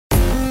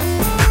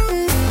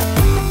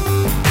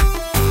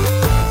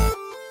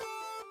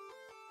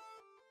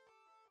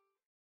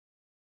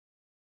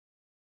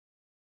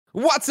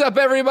What's up,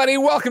 everybody?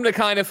 Welcome to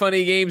Kind of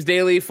Funny Games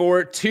Daily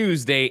for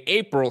Tuesday,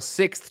 April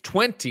 6th,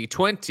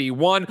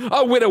 2021,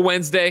 a Widow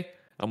Wednesday.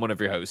 I'm one of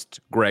your hosts,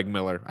 Greg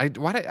Miller. Here's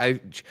what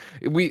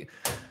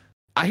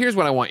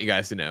I want you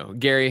guys to know.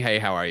 Gary, hey,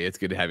 how are you? It's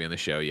good to have you on the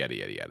show. Yada,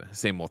 yada, yada.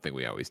 Same old thing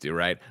we always do,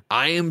 right?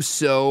 I am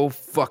so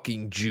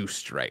fucking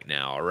juiced right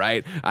now, all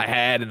right? I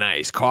had a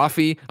nice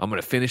coffee. I'm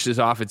going to finish this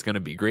off. It's going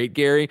to be great,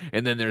 Gary.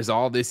 And then there's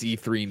all this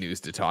E3 news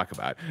to talk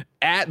about.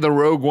 At the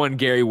Rogue One,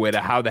 Gary Whitta,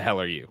 how the hell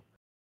are you?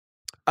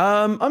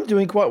 I'm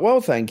doing quite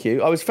well, thank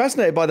you. I was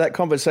fascinated by that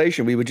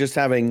conversation we were just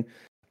having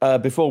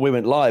before we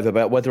went live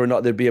about whether or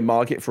not there'd be a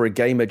market for a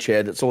gamer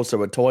chair that's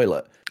also a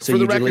toilet. So for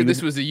the record,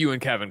 this was a you and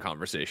Kevin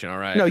conversation, all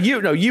right? No,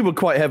 you were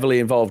quite heavily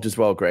involved as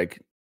well, Greg.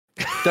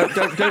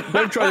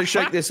 Don't try to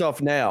shake this off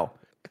now.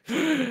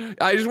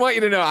 I just want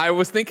you to know, I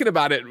was thinking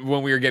about it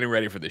when we were getting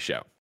ready for the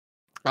show.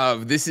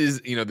 This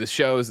is, the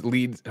show's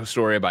lead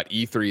story about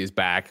E3 is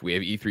back. We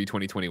have E3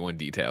 2021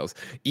 details.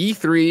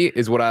 E3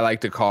 is what I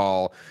like to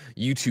call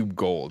YouTube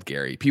gold,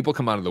 Gary. People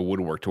come out of the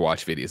woodwork to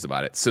watch videos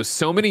about it.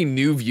 So many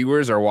new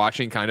viewers are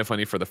watching Kind of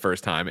Funny for the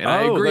first time. And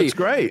I agree. That's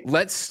great.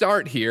 Let's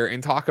start here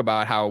and talk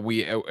about how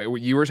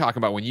you were talking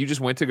about when you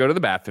just went to go to the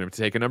bathroom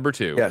to take a number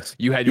two. Yes.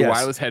 You had your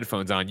wireless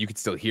headphones on. You could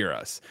still hear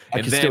us.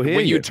 I could still hear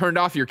when you turned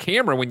off your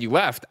camera when you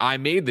left, I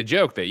made the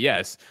joke that,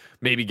 yes,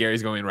 maybe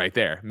Gary's going right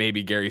there.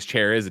 Maybe Gary's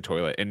chair is a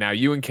toilet. And now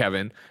you and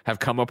Kevin have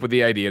come up with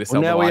the idea to sell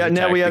now we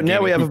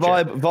have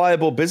a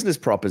viable business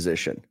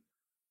proposition.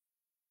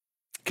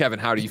 Kevin,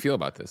 how do you feel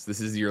about this? This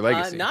is your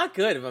legacy. Not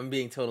good, if I'm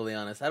being totally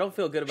honest. I don't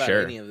feel good about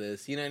any of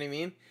this. You know what I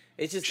mean?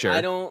 It's just,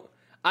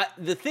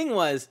 the thing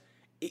was,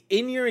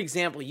 in your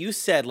example, you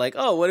said like,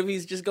 oh, what if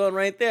he's just going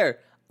right there?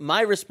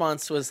 My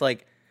response was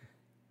like,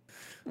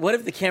 what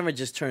if the camera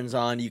just turns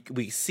on?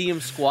 We see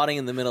him squatting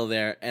in the middle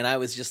there, and I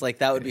was just like,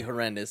 that would be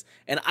horrendous.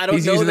 And I don't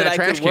He's know using that that I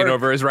trash could can work.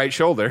 over his right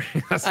shoulder.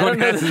 That's what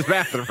has his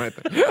bathroom right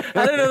there.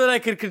 I don't know that I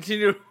could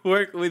continue to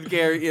work with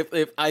Gary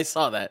if I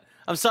saw that.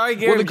 I'm sorry,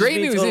 Gary. Well, the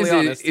great news is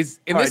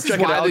and All this right, is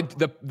why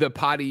the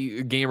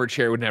potty gamer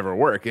chair would never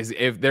work. Is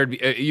if there'd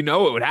be,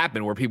 what would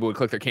happen where people would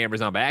click their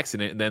cameras on by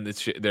accident, and then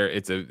it's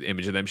an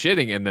image of them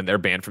shitting, and then they're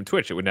banned from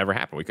Twitch. It would never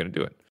happen. We couldn't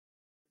do it.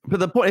 But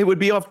the point, it would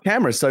be off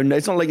camera, so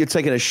it's not like you're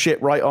taking a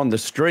shit right on the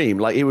stream.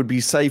 Like, it would be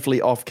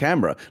safely off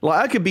camera.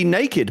 Like, I could be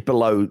naked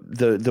below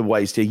the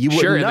waist here. You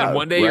wouldn't know. Sure, and then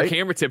one day right? your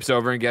camera tips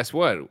over, and guess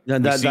what?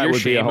 And that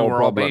would be a whole we're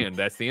all problem. banned.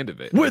 That's the end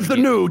of it. With the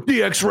new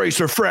DX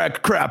Racer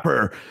Frag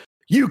Crapper,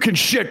 you can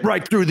shit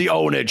right through the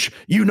ownage.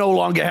 You no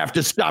longer have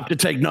to stop to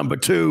take number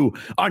two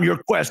on your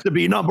quest to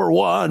be number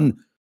one.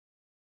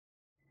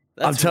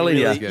 I'm telling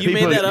you,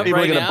 made that up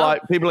right now.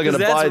 People are going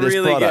to buy this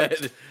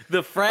product. Good.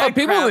 The Frag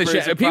people in the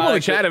chat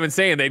chat have been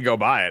saying they'd go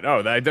buy it.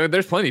 Oh,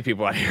 there's plenty of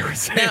people out here who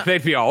say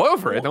they'd be all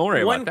over it. Don't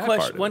worry about that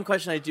part. One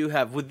question I do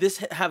have: would this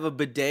have a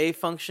bidet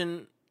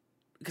function?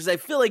 Because I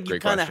feel like you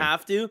kind of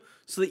have to,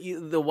 so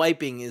that the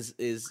wiping is.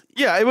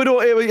 Yeah, it would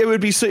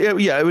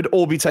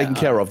all be taken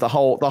care of. The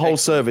whole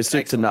service,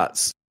 soup to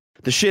nuts.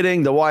 The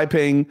shitting, the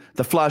wiping,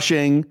 the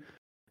flushing,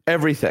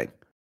 everything.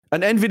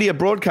 An NVIDIA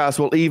broadcast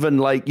will even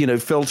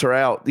filter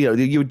out,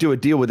 you would do a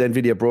deal with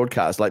NVIDIA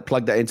broadcast, like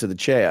plug that into the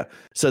chair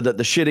so that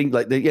the shitting,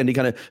 any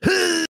kind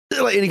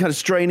of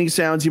straining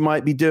sounds you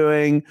might be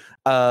doing,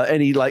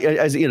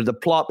 the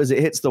plop as it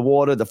hits the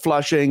water, the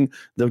flushing,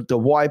 the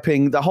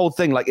wiping, the whole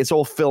thing, it's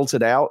all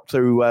filtered out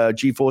through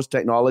GeForce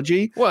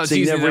technology. Well, it's so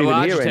you using never the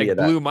even hear any of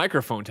that. Blue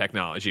microphone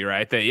technology,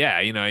 right? That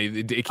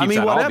it keeps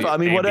whatever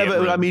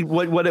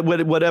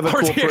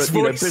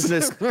corporate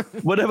business,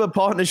 whatever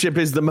partnership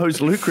is the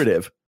most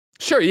lucrative.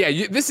 Sure,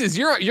 yeah. This is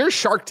you're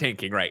Shark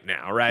Tanking right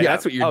now, right? Yeah.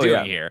 That's what you're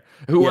doing here.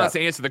 Who wants to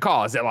answer the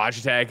call? Is it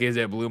Logitech? Is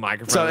it Blue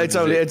Microphone?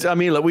 So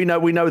we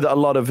know that a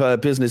lot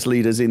of business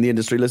leaders in the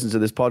industry listen to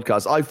this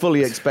podcast. I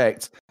fully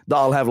expect that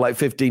I'll have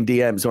 15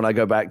 DMs when I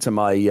go back to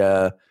my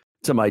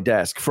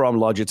desk from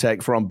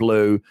Logitech, from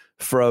Blue,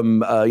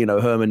 from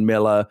Herman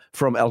Miller,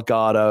 from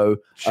Elgato,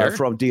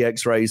 from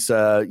DX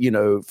Racer,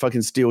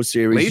 fucking Steel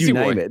Series, Lazy you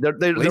Boy. name it.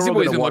 They're Lazy all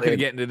Boy's been want looking in.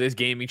 to get into this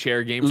gaming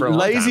chair game for a long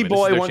time. Lazy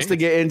Boy wants to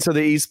get into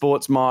the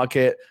esports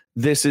market.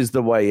 This is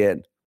the way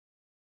in.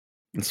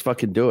 Let's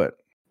fucking do it.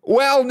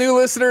 Well, new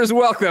listeners,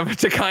 welcome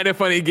to Kind of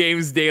Funny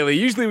Games Daily.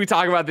 Usually we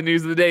talk about the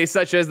news of the day,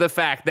 such as the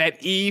fact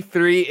that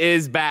E3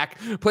 is back,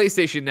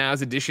 PlayStation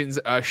Now's editions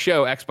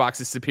show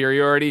Xbox's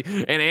superiority,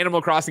 and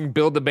Animal Crossing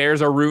Build-A-Bears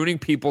are ruining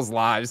people's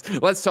lives.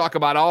 Let's talk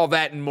about all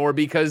that and more,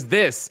 because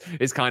this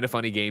is Kind of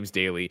Funny Games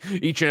Daily.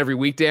 Each and every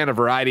weekday on a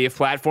variety of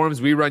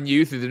platforms, we run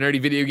you through the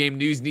nerdy video game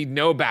news you need to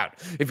know about.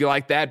 If you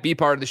like that, be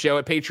part of the show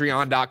at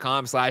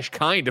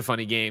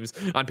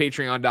patreon.com/kindoffunnygames. On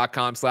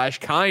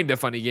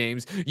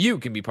patreon.com/kindoffunnygames, you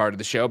can be part of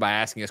the show by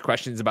asking us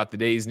questions about the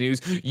day's news.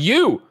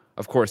 You,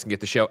 of course, can get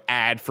the show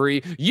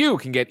ad-free. You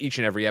can get each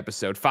and every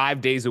episode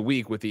 5 days a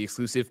week with the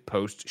exclusive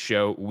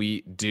post-show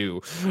we do.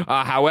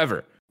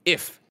 However,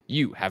 if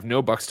you have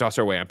no bucks to toss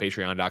our way on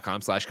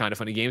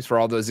patreon.com/kindoffunnygames for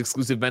all those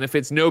exclusive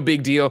benefits, no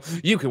big deal.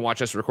 You can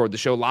watch us record the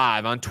show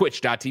live on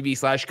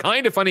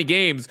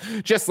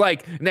twitch.tv/kindoffunnygames, just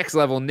like Next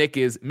Level Nick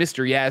is,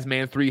 Mr.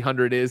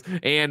 Yazman300 is,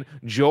 and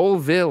Joel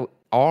Ville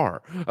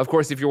are. Of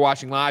course, if you're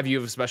watching live, you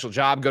have a special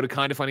job. Go to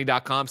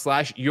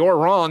kindafunny.com/you're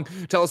wrong.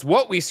 Tell us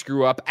what we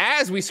screw up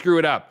as we screw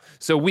it up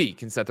so we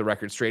can set the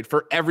record straight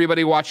for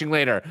everybody watching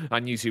later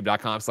on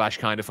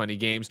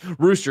youtube.com/kindafunnygames,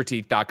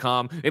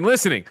 roosterteeth.com, and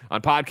listening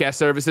on podcast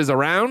services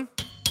around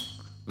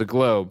the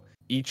globe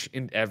each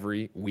and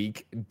every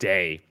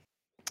weekday.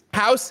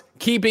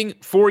 Housekeeping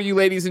for you,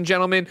 ladies and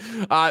gentlemen.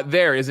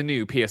 There is a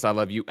new PS I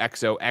Love You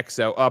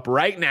XOXO up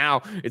right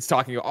now. It's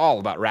talking all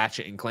about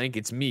Ratchet and Clank.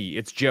 It's me,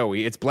 it's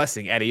Joey, it's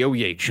Blessing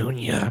Adeoye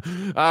Jr.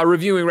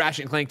 Reviewing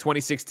Ratchet and Clank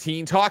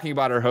 2016, talking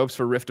about our hopes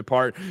for Rift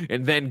Apart,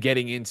 and then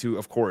getting into,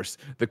 of course,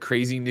 the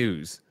crazy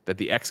news that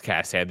the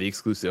XCast had the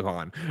exclusive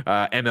on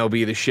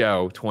MLB The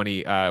Show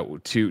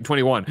 21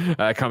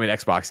 coming to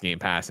Xbox Game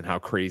Pass, and how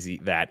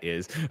crazy that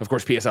is. Of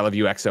course, PS I Love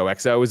You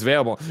XOXO is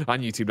available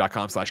on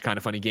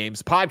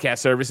youtube.com/kindafunnygames, podcast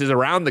services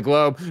around the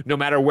globe. No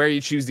matter where you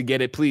choose to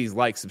get it, please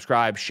like,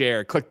 subscribe,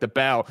 share, click the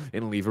bell,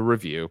 and leave a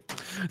review.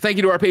 Thank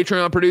you to our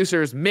Patreon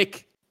producers,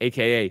 Mick,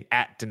 a.k.a.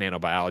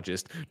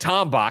 @TheNanobiologist,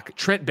 Tom Bach,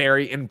 Trent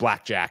Berry, and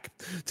Blackjack.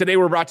 Today,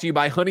 we're brought to you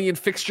by Honey and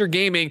Fixture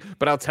Gaming,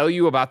 but I'll tell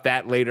you about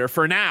that later.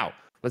 For now,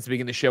 let's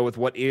begin the show with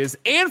what is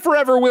and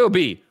forever will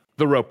be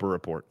the Roper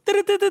Report.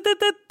 Time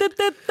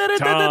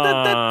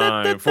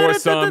for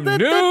some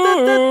news.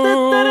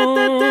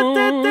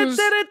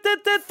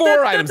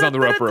 4 items on the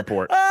Roper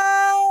Report.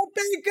 Oh,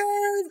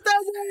 Baker's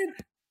dozen.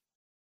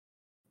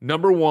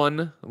 Number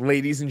 1,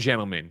 ladies and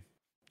gentlemen,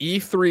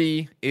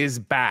 E3 is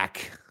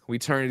back. We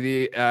turn to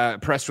the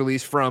press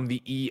release from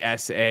the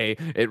ESA.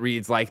 It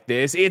reads like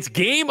this: "It's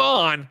game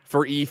on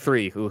for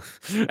E3." Oof.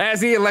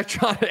 As the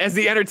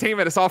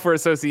Entertainment and Software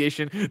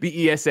Association,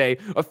 the ESA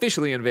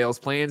officially unveils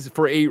plans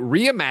for a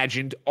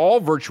reimagined,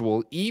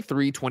 all-virtual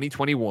E3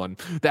 2021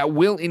 that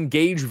will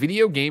engage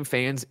video game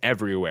fans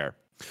everywhere.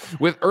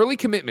 With early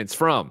commitments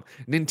from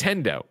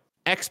Nintendo,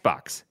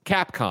 Xbox,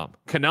 Capcom,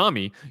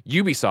 Konami,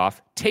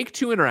 Ubisoft,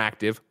 Take-Two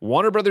Interactive,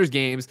 Warner Brothers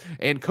Games,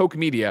 and Koch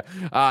Media,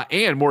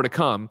 and more to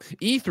come,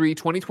 E3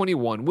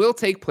 2021 will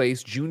take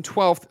place June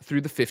 12th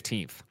through the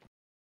 15th.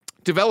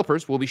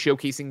 Developers will be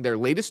showcasing their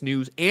latest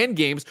news and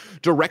games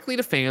directly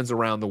to fans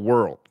around the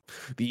world.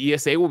 The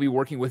ESA will be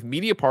working with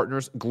media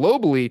partners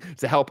globally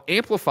to help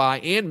amplify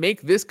and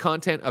make this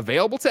content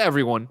available to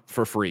everyone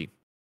for free.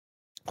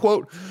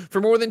 Quote,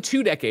 "For more than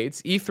 2 decades,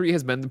 E3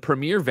 has been the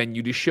premier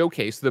venue to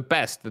showcase the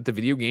best that the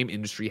video game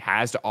industry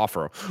has to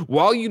offer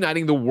while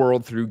uniting the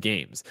world through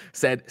games,"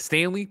 said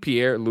Stanley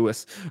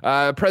Pierre-Louis,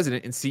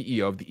 president and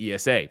CEO of the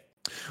ESA.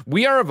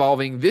 "We are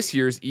evolving this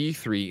year's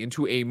E3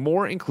 into a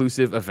more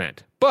inclusive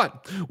event,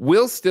 but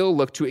we'll still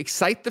look to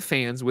excite the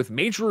fans with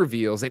major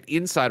reveals and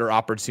insider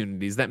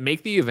opportunities that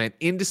make the event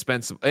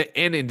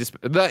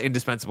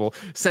indispensable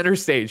center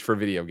stage for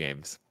video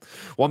games.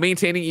 While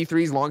maintaining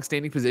E3's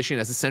long-standing position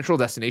as a central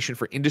destination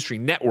for industry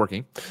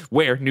networking,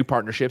 where new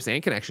partnerships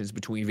and connections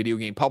between video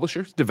game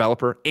publishers,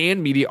 developer,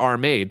 and media are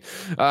made,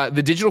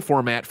 the digital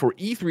format for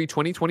E3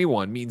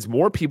 2021 means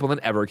more people than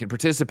ever can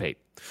participate."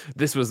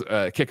 This was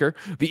a kicker.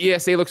 "The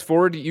ESA looks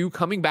forward to you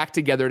coming back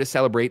together to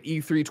celebrate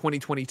E3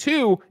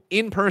 2022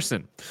 in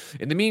person.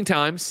 In the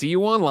meantime, see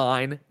you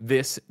online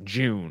this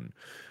June."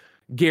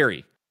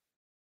 Gary,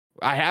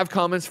 I have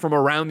comments from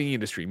around the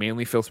industry,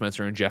 mainly Phil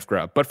Spencer and Jeff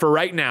Grubb. But for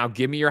right now,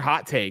 give me your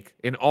hot take.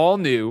 An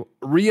all-new,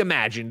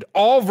 reimagined,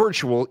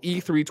 all-virtual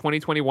E3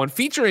 2021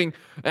 featuring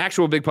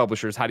actual big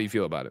publishers. How do you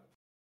feel about it?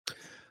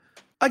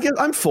 I guess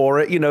I'm for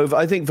it.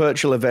 I think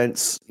virtual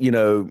events,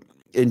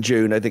 in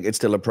June, I think it's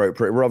still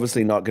appropriate. We're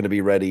obviously not going to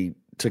be ready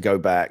to go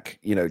back,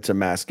 to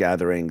mass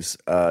gatherings.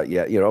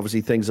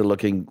 Obviously things are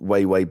looking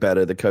way, way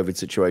better. The COVID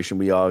situation,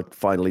 we are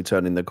finally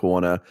turning the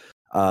corner.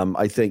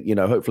 I think,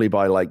 hopefully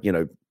by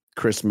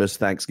Christmas,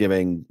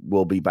 Thanksgiving,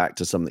 we'll be back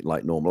to something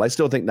like normal. I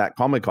still think that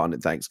Comic-Con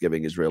at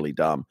Thanksgiving is really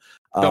dumb.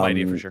 Dumb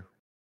idea for sure.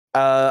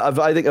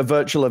 I think a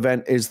virtual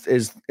event is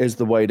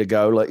the way to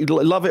go. Like,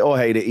 love it or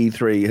hate it,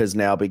 E3 has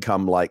now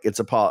become it's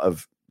a part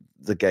of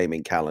the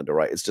gaming calendar,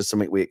 right? It's just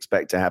something we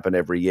expect to happen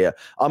every year.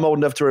 I'm old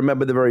enough to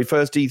remember the very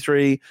first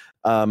E3.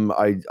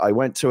 I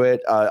went to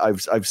it.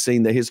 I've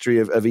seen the history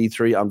of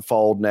E3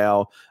 unfold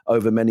now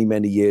over many,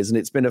 many years, and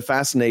it's been a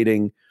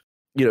fascinating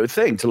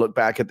thing to look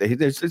back at.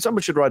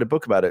 Someone should write a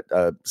book about it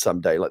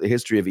someday, like the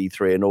history of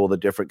E3 and all the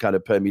different kind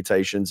of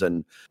permiutations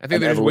and I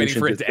think they're just waiting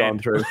for it to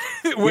end.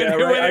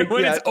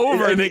 When it's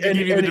over, they can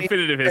give you the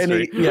definitive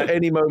history.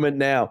 Any moment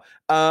now.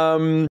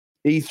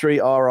 E3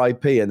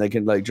 RIP, and they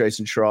can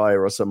Jason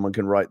Schreier or someone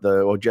can write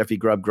or Jeffy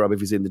Grubb if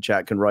he's in the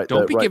chat can write.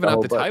 Don't be giving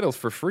up the titles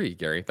for free,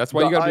 Gary. That's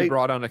why you got to be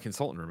brought on a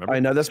consultant. Remember? I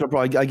know that's my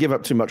problem. I give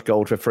up too much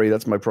gold for free.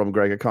 That's my problem,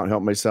 Greg. I can't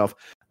help myself.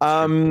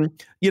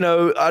 You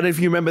know, I don't know if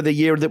you remember the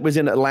year that was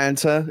in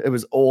Atlanta. It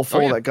was awful.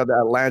 Oh, yeah. That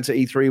Atlanta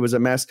E3 was a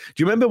mess. Do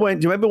you remember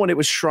when it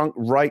was shrunk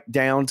right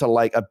down to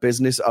like a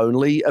business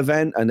only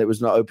event and it was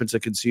not open to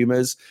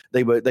consumers?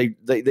 They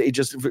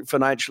just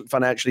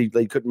financially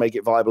they couldn't make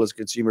it viable as a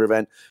consumer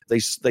event. They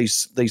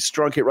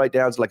shrunk it right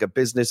down to like a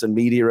business and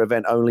media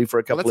event only for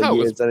a couple of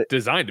years. It was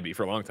designed to be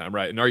for a long time,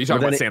 right? And are you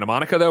talking about Santa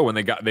Monica though? When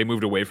they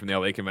moved away from the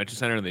LA Convention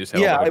Center and they just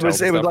had it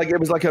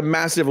was like a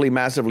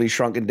massively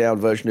shrunken down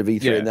version of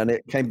E3, and then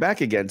it came back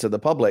again to the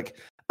public.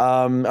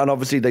 And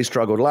obviously they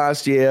struggled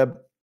last year.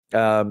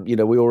 You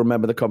know, we all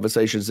remember the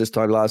conversations this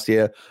time last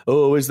year.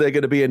 Oh, is there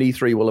going to be an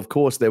E3? Well, of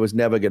course, there was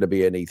never going to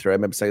be an E3. I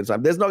remember saying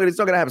something. It's not going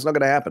to happen. It's not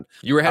going to happen.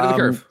 You were ahead of the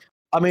curve.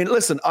 I mean,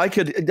 listen, I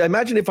could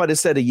imagine if I'd have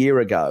said a year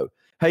ago,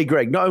 hey,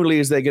 Greg, not only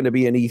is there going to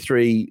be an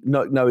E3,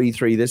 no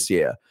E3 this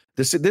year,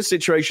 this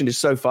situation is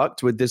so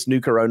fucked with this new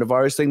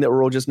coronavirus thing that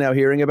we're all just now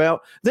hearing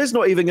about. There's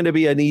not even going to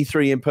be an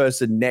E3 in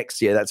person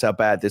next year. That's how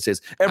bad this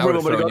is.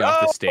 Everyone would have gone,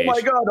 oh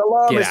my God,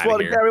 alarmist,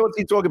 Gary, what's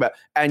he talking about?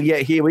 And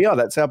yet here we are.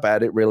 That's how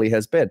bad it really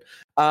has been.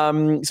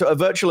 So a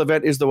virtual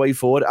event is the way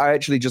forward. I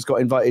actually just got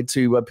invited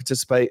to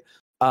participate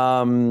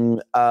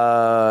in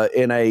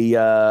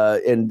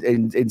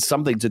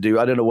something to do.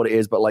 I don't know what it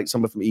is, but like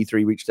someone from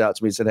E3 reached out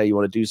to me and said, hey, you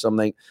want to do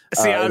something?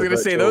 See, I was going to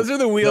say, those are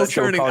the wheels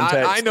turning.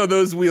 I know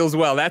those wheels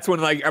well. That's when,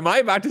 like, am I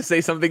about to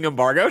say something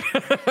embargoed?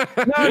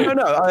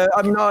 No.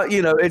 I'm not,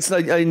 you know, it's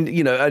like,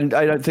 you know, and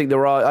I don't think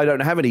I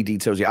don't have any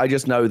details yet. I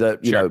just know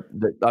that, you know,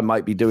 that I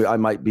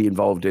might be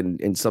involved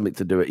in something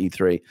to do at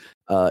E3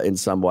 in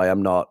some way.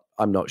 I'm not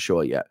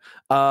sure yet.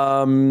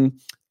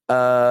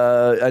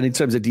 And in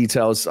terms of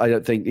details, I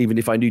don't think, even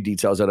if I knew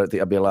details, I don't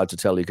think I'd be allowed to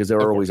tell you because there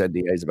are always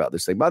NDAs about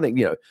this thing. But I think,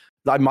 you know,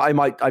 I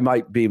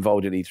might be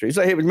involved in E3.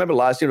 So hey, remember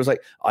last year it was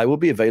like, I will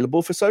be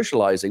available for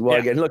socializing. Well,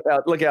 again, look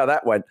how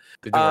that went.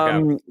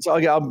 So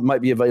I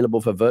might be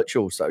available for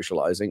virtual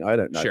socializing. I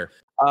don't know. Sure.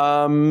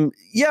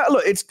 Yeah,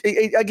 look,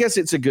 I guess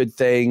it's a good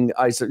thing.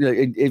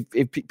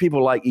 If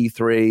people like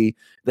E3,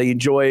 they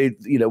enjoy,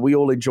 you know, we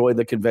all enjoy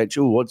the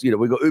convention. What's, you know,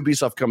 we've got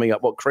Ubisoft coming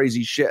up. What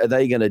crazy shit are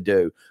they going to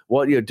do?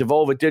 What, you know,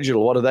 Devolver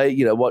Digital, what are they,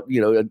 you know, what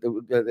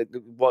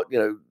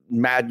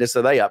madness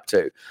are they up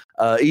to?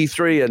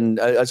 E3 and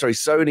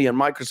Sony and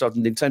Microsoft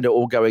and Nintendo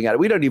all going at it.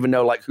 We don't even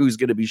know like who's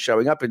going to be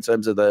showing up in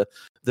terms of the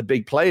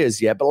big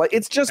players yet, but like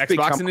it's just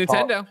Xbox and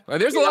Nintendo.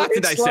 There's a lot to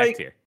dissect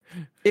here.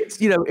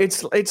 It's, you know,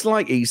 it's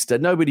like Easter.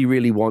 Nobody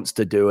really wants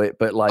to do it,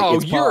 but like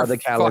it's part of the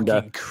calendar.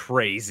 Fucking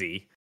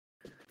crazy.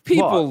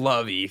 People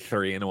love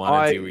E3 and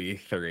want to do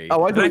E3.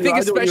 Oh, I think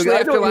especially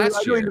after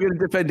last year. You're going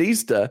to defend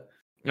Easter.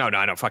 No,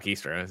 I don't. Fuck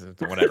Easter.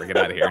 Whatever. Get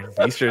out of here.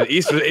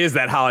 Easter is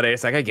that holiday.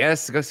 It's like, I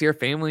guess, go see your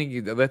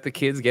family. Let the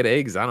kids get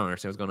eggs. I don't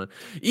understand what's going on.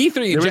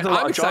 E3,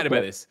 I'm excited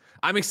about this.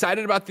 I'm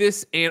excited about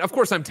this. And of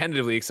course, I'm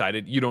tentatively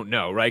excited. You don't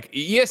know, right?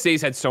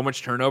 ESA's had so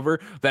much turnover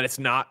that it's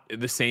not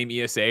the same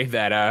ESA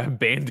that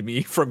banned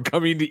me from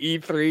coming to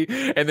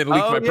E3 and then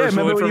leaked my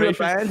personal information. When you were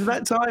banned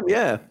that time?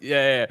 Yeah.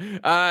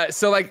 Yeah.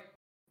 So, like,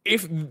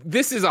 if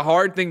this is a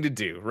hard thing to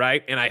do,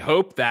 right? And I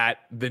hope that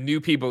the new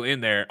people in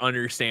there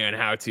understand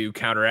how to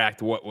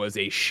counteract what was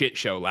a shit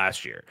show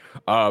last year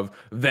of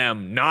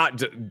them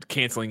not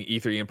canceling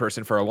E3 in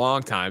person for a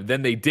long time.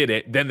 Then they did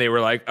it. Then they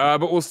were like,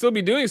 but we'll still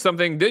be doing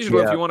something digital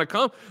if you want to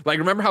come. Like,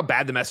 remember how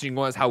bad the messaging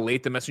was, how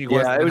late the messaging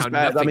was? Yeah, it was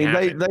bad. I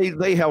mean,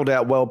 they held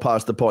out well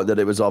past the point that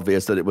it was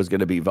obvious that it was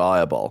going to be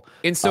viable.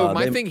 And so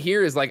my thing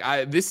here is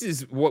like, this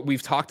is what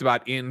we've talked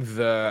about in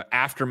the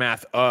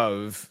aftermath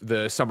of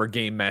the Summer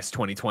Game Mess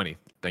 2020.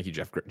 Thank you,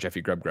 Jeffy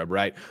Grub,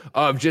 right?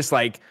 Of just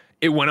like,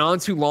 it went on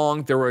too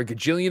long. There were a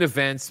gajillion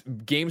events.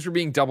 Games were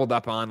being doubled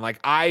up on. Like,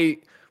 I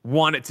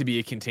want it to be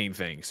a contained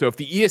thing. So if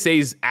the ESA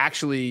is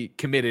actually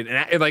committed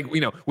and like,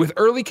 you know, with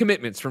early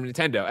commitments from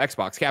Nintendo,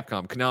 Xbox,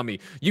 Capcom, Konami,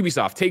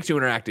 Ubisoft, Take-Two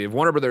Interactive,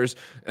 Warner Brothers,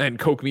 and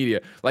Koch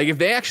Media, like if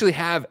they actually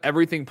have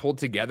everything pulled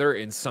together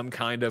in some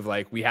kind of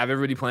like, we have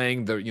everybody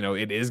playing the, you know,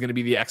 it is going to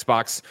be the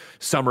Xbox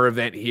summer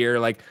event here.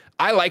 Like,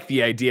 I like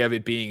the idea of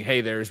it being,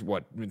 hey, there's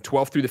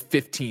 12th through the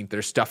 15th,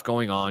 there's stuff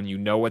going on. You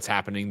know what's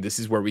happening. This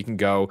is where we can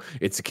go.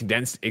 It's a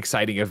condensed,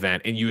 exciting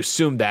event. And you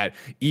assume that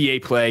EA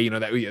Play, you know,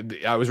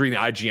 that I was reading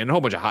IGN, a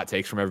whole bunch of hot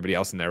takes from everybody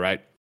else in there, right?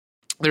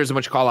 There's a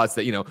bunch of call outs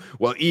that, you know,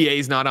 well,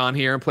 EA's not on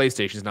here and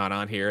PlayStation's not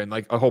on here and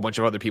like a whole bunch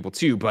of other people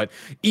too. But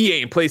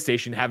EA and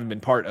PlayStation haven't been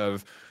part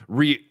of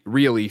real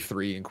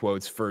E3 in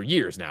quotes for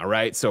years now,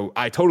 right? So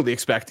I totally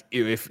expect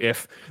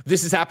if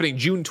this is happening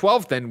June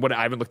 12th, then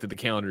I haven't looked at the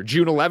calendar,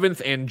 June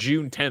 11th and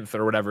June 10th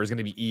or whatever is going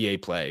to be EA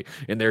Play,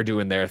 and they're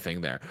doing their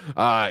thing there.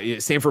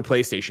 Same for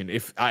PlayStation.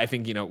 If I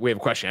think, you know, we have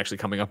a question actually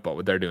coming up about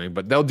what they're doing,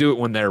 but they'll do it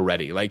when they're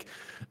ready. Like,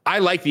 I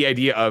like the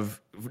idea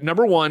of,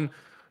 number one,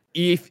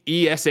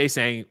 ESA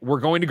saying we're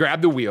going to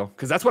grab the wheel,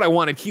 because that's what I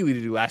wanted Keighley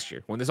to do last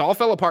year. When this all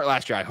fell apart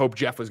last year, I hope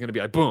Jeff was going to be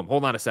like, boom,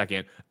 hold on a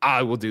second,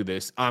 I will do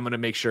this. I'm going to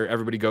make sure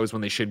everybody goes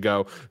when they should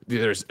go.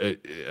 There's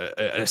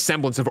a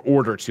semblance of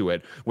order to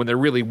it when there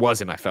really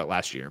wasn't, I felt,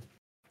 last year.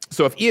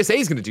 So if ESA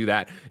is going to do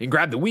that and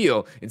grab the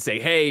wheel and say,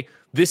 hey,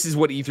 this is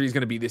what E3 is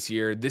going to be this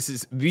year.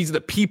 These are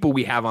the people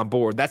we have on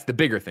board. That's the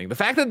bigger thing. The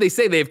fact that they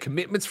say they have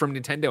commitments from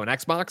Nintendo and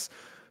Xbox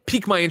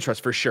pique my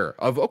interest for sure.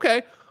 Of,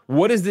 okay,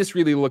 what does this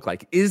really look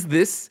like? Is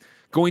this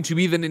going to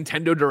be the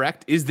Nintendo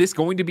Direct? Is this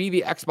going to be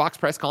the Xbox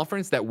press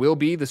conference that will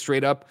be the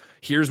straight up,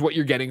 here's what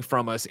you're getting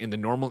from us in the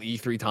normal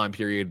E3 time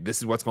period. This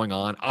is what's going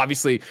on.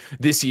 Obviously,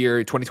 this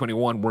year,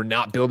 2021, we're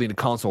not building the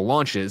console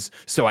launches,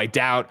 so I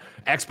doubt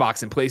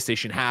Xbox and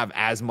PlayStation have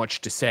as much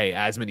to say,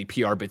 as many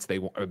PR beats they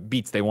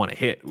want to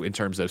hit in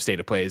terms of state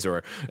of plays,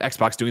 or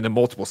Xbox doing the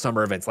multiple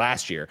summer events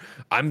last year.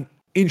 I'm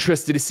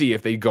interested to see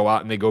if they go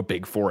out and they go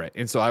big for it.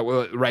 And so I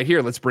will right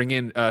here, let's bring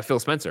in Phil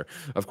Spencer,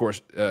 of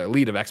course,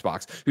 lead of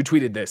Xbox, who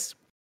tweeted this.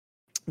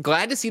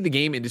 Glad to see the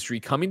game industry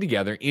coming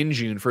together in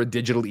June for a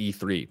digital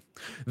E3.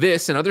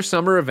 This and other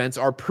summer events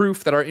are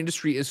proof that our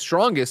industry is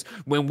strongest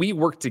when we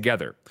work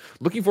together.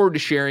 Looking forward to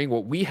sharing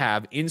what we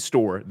have in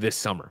store this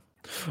summer.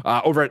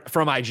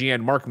 From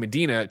IGN, Mark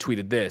Medina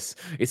tweeted this.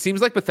 It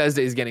seems like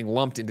Bethesda is getting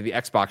lumped into the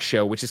Xbox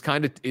show, which is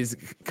kind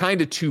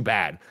of too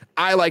bad.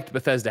 I liked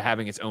Bethesda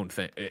having its own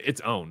thing,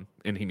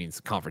 and he means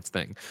conference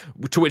thing.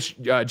 To which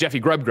Jeffy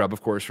Grubb,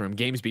 of course, from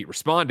GamesBeat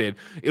responded,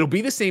 it'll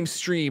be the same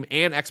stream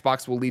and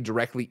Xbox will lead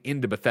directly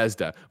into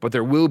Bethesda, but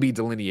there will be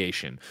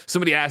delineation.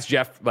 Somebody asked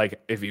Jeff, like,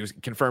 if he was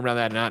confirmed on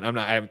that.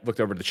 I haven't looked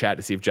over the chat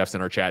to see if Jeff's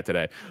in our chat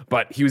today,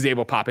 but he was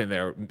able to pop in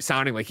there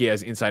sounding like he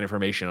has inside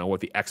information on what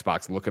the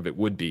Xbox look of it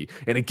would be.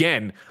 And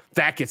again,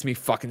 that gets me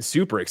fucking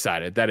super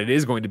excited that it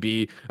is going to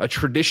be a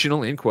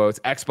traditional, in quotes,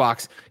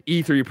 Xbox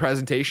E3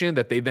 presentation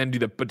that they then do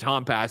the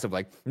baton pass of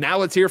like, now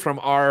let's hear from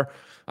our,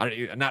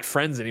 not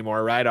friends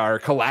anymore, right? Our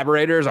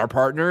collaborators, our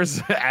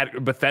partners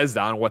at Bethesda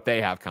on what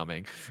they have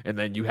coming. And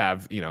then you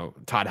have,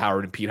 Todd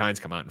Howard and Pete Hines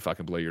come out and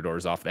fucking blow your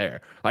doors off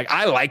there. Like,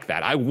 I like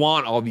that. I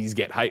want all these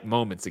get hype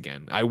moments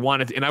again. I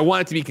want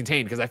it to be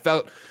contained because I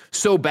felt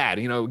so bad.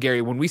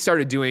 Gary, when we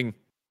started doing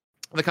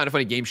the Kind of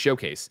Funny Game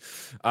Showcase,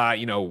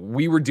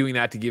 we were doing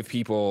that to give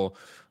people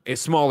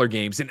smaller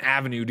games an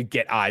avenue to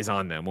get eyes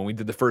on them. When we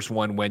did the first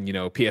one, when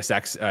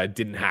PSX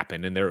didn't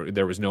happen and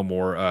there was no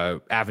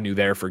more avenue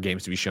there for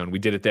games to be shown, we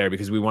did it there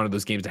because we wanted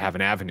those games to have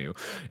an avenue.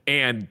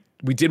 And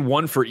we did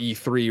one for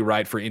E3,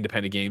 right, for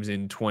independent games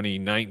in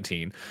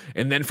 2019.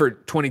 And then for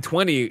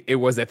 2020, it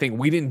was that thing.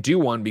 We didn't do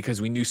one because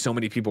we knew so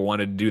many people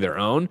wanted to do their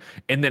own.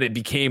 And then it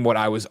became what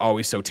I was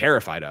always so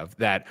terrified of,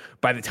 that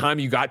by the time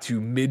you got to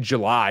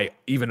mid-July,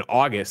 even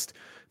August,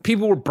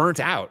 people were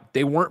burnt out.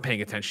 They weren't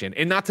paying attention.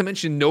 And not to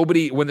mention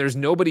when there's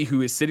nobody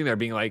who is sitting there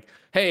being like,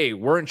 hey,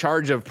 we're in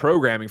charge of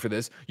programming for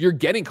this, you're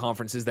getting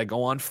conferences that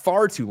go on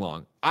far too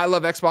long. I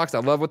love Xbox. I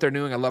love what they're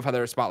doing. I love how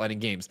they're spotlighting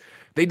games.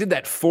 They did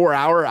that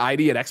 4-hour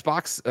ID at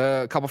Xbox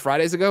a couple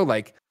Fridays ago.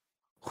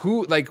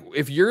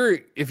 If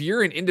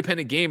you're an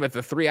independent game at the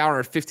 3-hour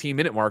and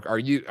 15-minute mark,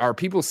 are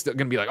people still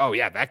going to be like, oh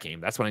yeah, that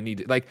game, that's what I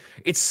need?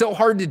 It's so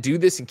hard to do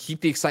this and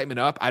keep the excitement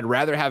up. I'd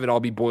rather have it all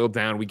be boiled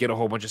down. We get a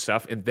whole bunch of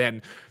stuff. And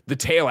then the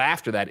tail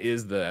after that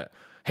is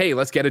hey,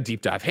 let's get a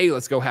deep dive. Hey,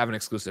 let's go have an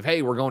exclusive.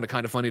 Hey, we're going to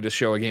Kind of Funny to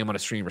show a game on a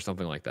stream or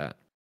something like that.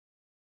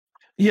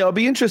 Yeah, it'll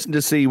be interesting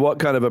to see what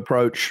kind of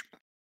approach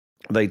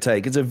they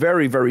take. It's a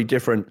very, very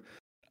different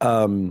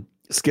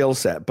skill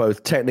set,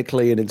 both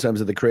technically and in terms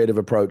of the creative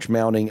approach,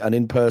 mounting an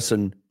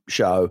in-person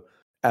show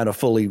and a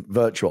fully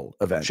virtual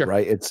event, sure.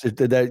 Right?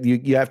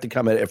 You have to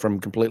come at it from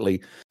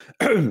completely,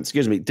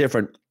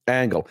 different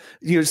angle.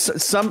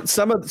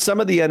 Some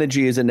of the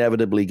energy is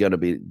inevitably going to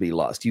be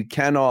lost. You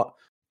cannot,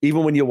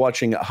 even when you're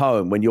watching at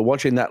home, when you're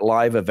watching that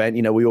live event,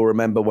 we all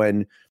remember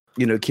when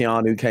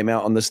Keanu came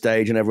out on the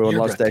stage and everyone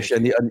lost their shit,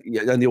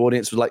 and the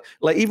audience was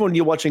like even when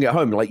you're watching at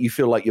home, you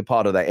feel like you're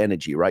part of that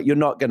energy, right? You're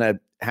not going to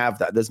have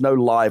that. There's no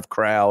live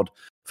crowd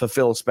for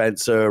Phil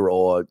Spencer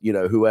or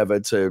whoever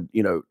to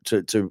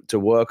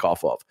work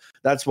off of.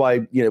 That's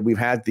why we've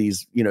had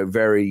these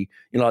very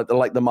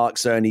like the Mark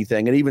Cerny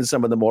thing, and even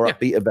some of the more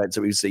upbeat events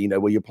that we've seen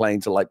where you're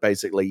playing to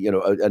basically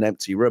an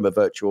empty room, a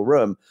virtual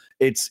room.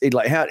 It's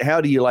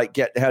how do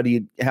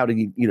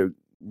you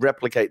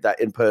replicate that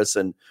in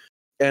person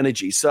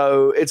energy?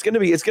 So it's going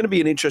to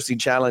be an interesting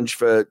challenge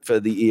for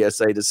the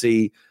ESA to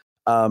see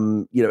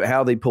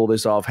how they pull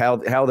this off,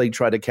 how they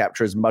try to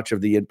capture as much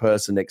of the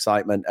in-person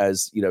excitement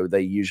as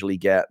they usually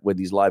get with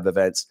these live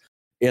events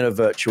in a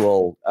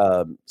virtual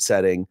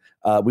setting.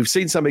 We've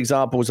seen some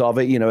examples of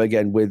it,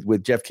 again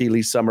with Jeff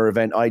Keighley's summer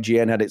event.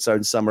 IGN had its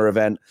own summer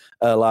event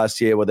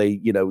last year where they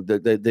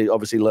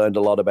obviously learned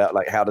a lot about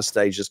how to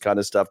stage this kind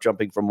of stuff,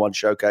 jumping from one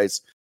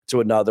showcase to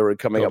another and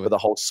coming up with a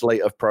whole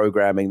slate of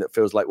programming that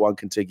feels like one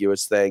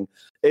contiguous thing.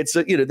 It's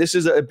this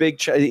is a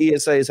big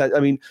ESA has had. I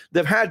mean,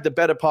 they've had the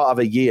better part of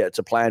a year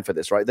to plan for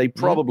this, right? They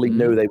probably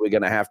knew they were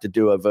going to have to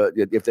do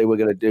if they were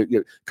going to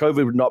do.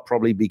 COVID would not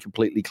probably be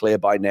completely clear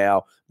by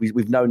now.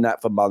 We've known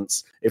that for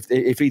months. If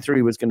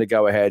E3 was going to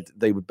go ahead,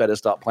 they would better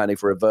start planning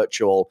for a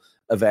virtual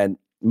event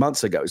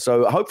months ago.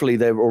 So hopefully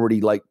they're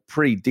already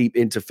pretty deep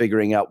into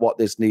figuring out what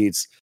this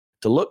needs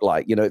to look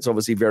like. It's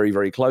obviously very,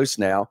 very close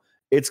now.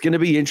 It's going to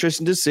be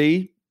interesting to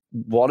see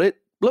what it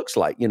looks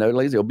like.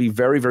 It'll be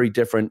very, very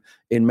different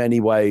in many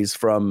ways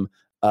from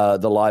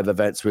the live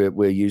events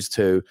we're used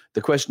to.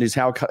 The question is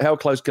how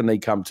close can they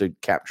come to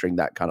capturing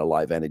that kind of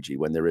live energy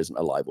when there isn't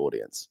a live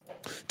audience?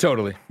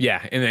 Totally.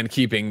 Yeah. And then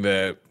keeping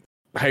the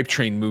hype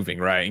train moving,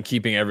 right? And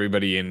keeping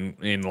everybody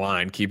in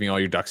line, keeping all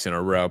your ducks in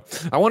a row.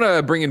 I want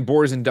to bring in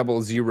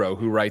Borzen00,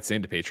 who writes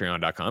into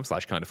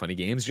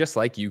patreon.com/kindoffunnygames, just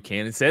like you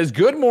can. It says,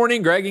 good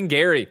morning, Greg and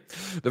Gary.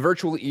 The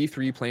virtual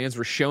E3 plans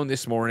were shown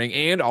this morning,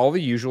 and all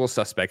the usual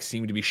suspects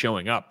seem to be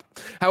showing up.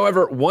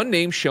 However, one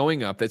name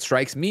showing up that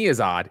strikes me as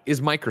odd is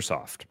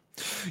Microsoft.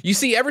 You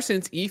see, ever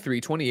since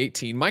E3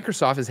 2018,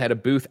 Microsoft has had a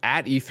booth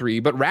at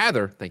E3, but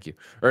rather, thank you,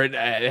 or it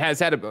has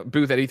had a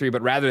booth at E3,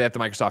 but rather at the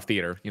Microsoft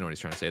Theater. You know what he's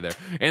trying to say there.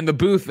 And the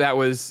booth that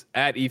was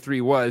at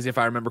E3 was, if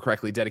I remember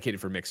correctly, dedicated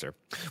for Mixer.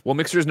 Well,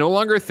 Mixer is no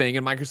longer a thing,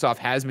 and Microsoft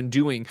has been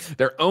doing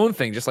their own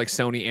thing, just like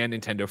Sony and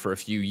Nintendo for a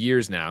few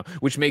years now,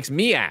 which makes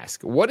me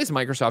ask, what is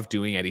Microsoft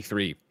doing at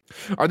E3?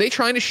 Are they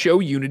trying to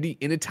show unity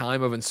in a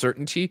time of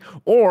uncertainty,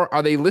 or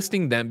are they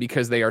listing them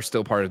because they are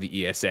still part of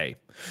the ESA?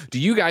 Do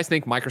you guys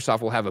think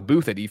Microsoft will have a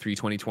booth at E3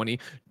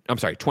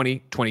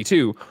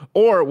 2022,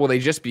 or will they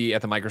just be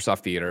at the Microsoft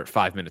Theater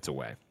 5 minutes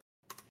away?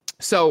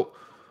 So,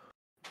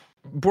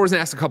 Borzen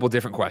asked a couple of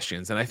different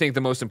questions, and I think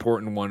the most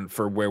important one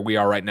for where we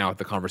are right now with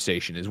the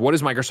conversation is, what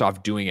is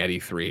Microsoft doing at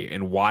E3,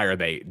 and why are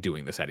they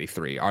doing this at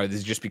E3? Are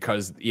this just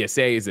because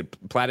ESA? Is it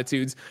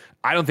platitudes?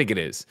 I don't think it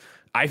is.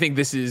 I think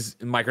this is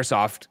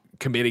Microsoft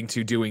committing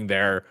to doing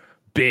their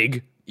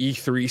big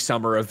E3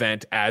 summer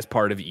event as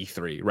part of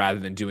E3 rather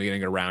than doing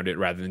it around it,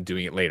 rather than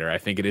doing it later. I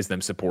think it is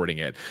them supporting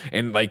it.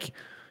 And like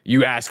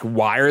you ask,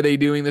 why are they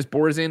doing this,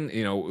 Borzen?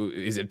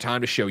 Is it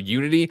time to show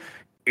unity?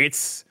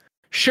 It's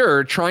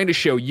sure trying to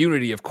show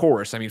unity, of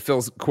course. I mean,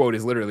 Phil's quote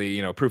is literally,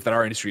 proof that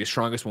our industry is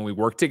strongest when we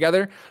work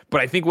together.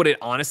 But I think what it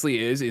honestly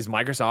is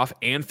Microsoft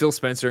and Phil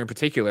Spencer in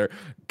particular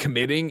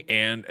committing,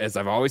 and as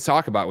I've always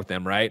talked about with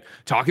them, right?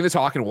 Talking the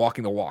talk and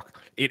walking the walk.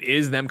 It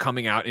is them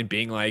coming out and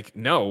being like,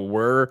 no,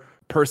 we're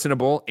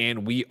personable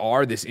and we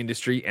are this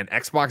industry, and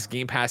Xbox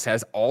Game Pass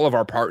has all of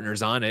our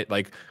partners on it.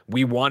 Like,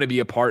 we want to be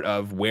a part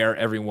of where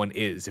everyone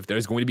is. If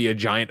there's going to be a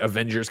giant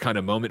Avengers kind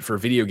of moment for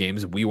video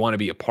games, we want to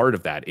be a part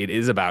of that. It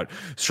is about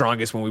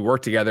strongest when we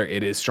work together.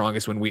 It is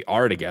strongest when we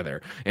are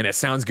together. And it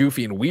sounds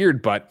goofy and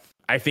weird, but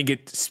I think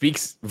it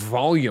speaks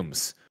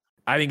volumes.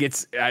 I think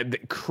it's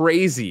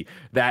crazy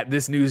that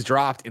this news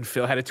dropped and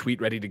Phil had a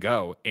tweet ready to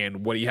go.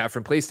 And what do you have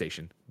from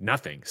PlayStation?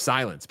 Nothing.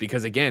 Silence.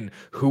 Because again,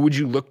 who would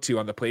you look to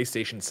on the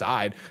PlayStation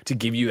side to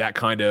give you that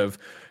kind of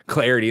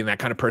clarity and that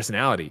kind of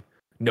personality?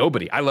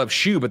 Nobody. I love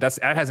Shu, but that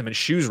hasn't been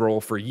Shu's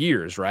role for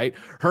years, right?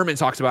 Herman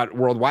talks about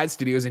Worldwide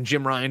Studios, and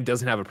Jim Ryan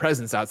doesn't have a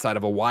presence outside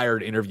of a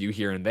Wired interview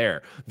here and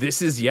there.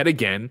 This is yet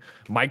again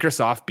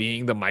Microsoft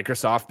being the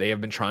Microsoft they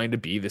have been trying to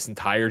be this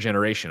entire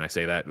generation. I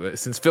say that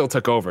since Phil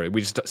took over. We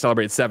just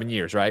celebrated 7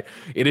 years, right?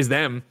 It is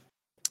them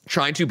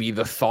trying to be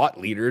the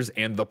thought leaders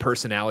and the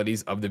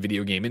personalities of the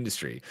video game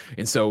industry.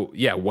 And so,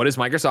 yeah, what is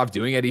Microsoft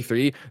doing at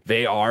E3?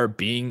 They are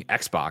being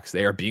Xbox.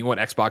 They are being what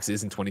Xbox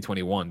is in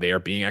 2021. They are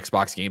being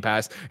Xbox Game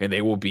Pass, and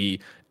they will be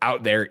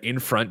out there in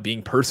front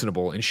being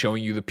personable and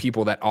showing you the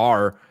people that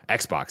are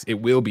Xbox.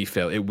 It will be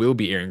Phil. It will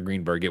be Aaron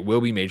Greenberg. It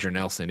will be Major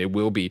Nelson. It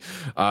will be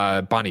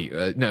Bonnie.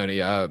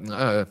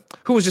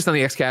 Who was just on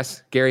the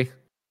XCast? Gary?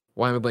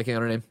 Why am I blanking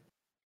on her name?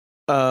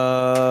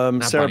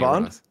 Sarah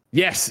Bond?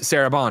 Yes,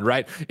 Sarah Bond,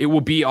 right? It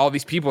will be all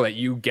these people that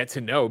you get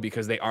to know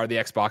because they are the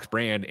Xbox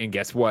brand. And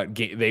guess what?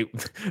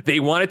 They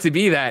want it to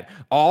be that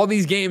all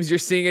these games you're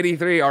seeing at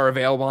E3 are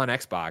available on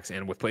Xbox.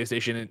 And with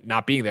PlayStation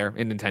not being there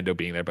and Nintendo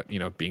being there, but,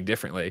 being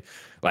differently,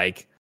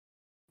 like,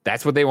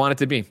 that's what they want it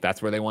to be.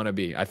 That's where they want to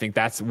be. I think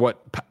that's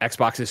what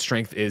Xbox's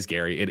strength is,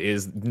 Gary. It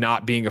is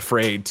not being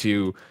afraid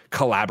to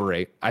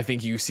collaborate. I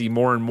think you see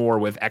more and more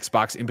with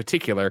Xbox in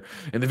particular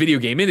in the video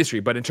game industry,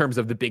 but in terms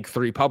of the big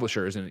three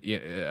publishers and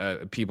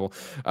people,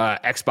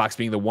 Xbox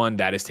being the one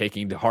that is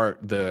taking to heart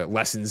the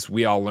lessons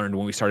we all learned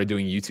when we started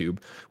doing YouTube,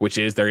 which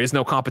is there is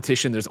no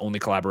competition, there's only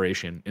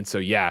collaboration. And so,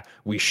 yeah,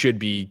 we should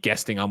be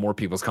guesting on more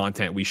people's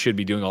content. We should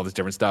be doing all this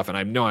different stuff. And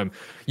I know I'm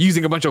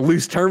using a bunch of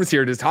loose terms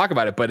here to talk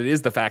about it, but it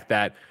is the fact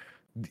that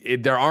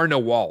there are no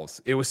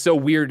walls. It was so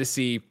weird to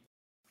see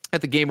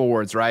at the Game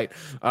Awards, right?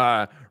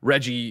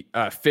 Reggie,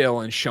 Phil,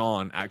 and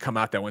Sean come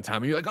out that one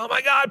time, and you're like, oh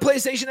my God,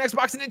 PlayStation,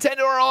 Xbox, and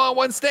Nintendo are all on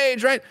one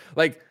stage, right?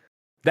 Like,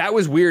 that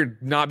was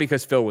weird, not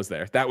because Phil was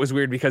there. That was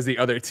weird because the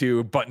other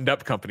two buttoned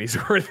up companies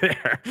were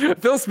there.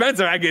 Phil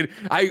Spencer, I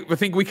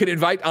think we could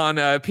invite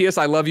on PS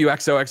I Love You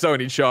XOXO,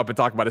 and he'd show up and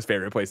talk about his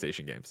favorite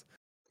PlayStation games.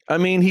 I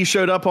mean, he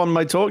showed up on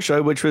my talk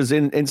show, which was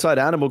inside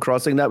Animal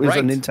Crossing. That was right.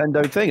 A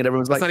Nintendo thing, and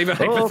everyone's like, "That's not even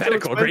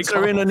hypothetical." Great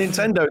call. In a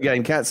Nintendo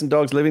game, cats and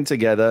dogs living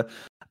together.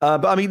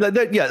 But I mean,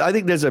 yeah, I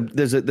think there's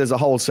a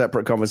whole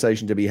separate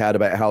conversation to be had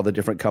about how the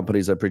different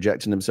companies are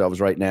projecting themselves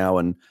right now,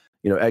 and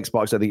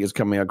Xbox I think is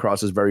coming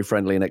across as very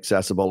friendly and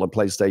accessible, and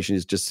PlayStation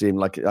is just seeing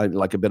like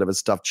a bit of a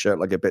stuffed shirt,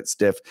 like a bit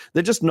stiff.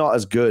 They're just not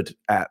as good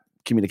at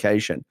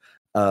communication.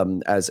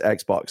 as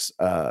Xbox.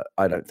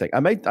 I don't think I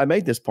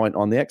made this point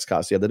on the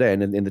Xcast the other day,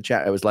 and in the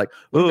chat I was like,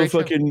 "Oh,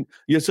 fucking,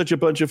 you're such a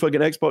bunch of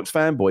fucking Xbox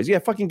fanboys." Yeah,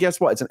 fucking guess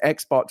what? It's an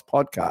Xbox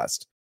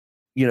podcast.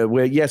 You know,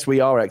 we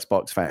are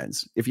Xbox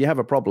fans. If you have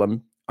a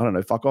problem, I don't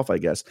know, fuck off, I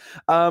guess.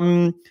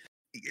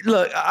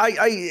 Look,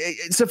 I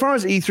so far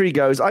as E3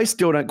 goes, I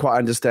still don't quite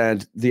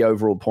understand the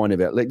overall point of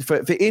it. Like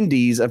for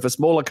indies and for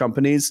smaller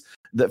companies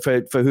that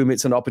for whom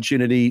it's an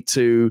opportunity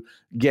to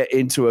get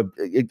into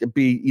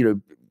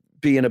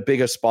be in a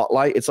bigger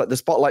spotlight. It's like the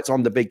spotlight's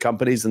on the big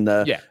companies, and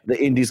the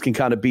indies can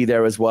kind of be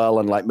there as well,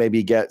 and like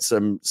maybe get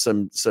some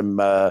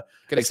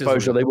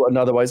exposure they wouldn't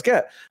otherwise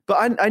get.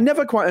 But I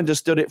never quite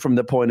understood it from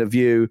the point of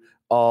view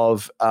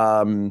of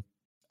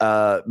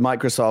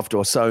Microsoft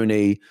or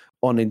Sony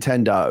or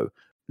Nintendo.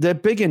 They're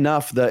big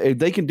enough that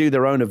they can do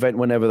their own event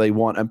whenever they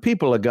want, and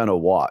people are going to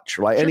watch,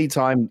 right? Sure.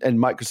 Anytime and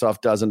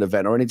Microsoft does an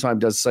event, or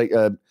anytime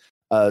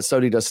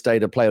Sony does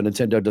State of Play, or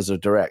Nintendo does a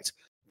Direct,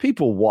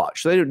 people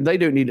watch. They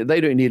don't need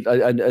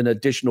an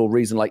additional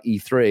reason like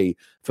E3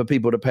 for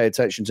people to pay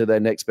attention to their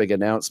next big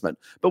announcement.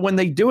 But when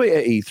they do it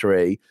at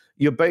E3,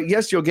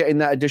 you're getting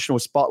that additional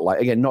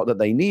spotlight. Again, not that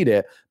they need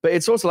it, but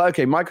it's also like,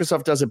 okay,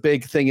 Microsoft does a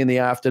big thing in the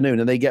afternoon,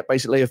 and they get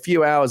basically a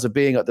few hours of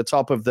being at the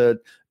top of the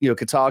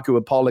Kotaku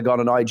and Polygon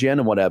and IGN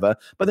and whatever.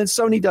 But then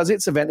Sony does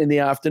its event in the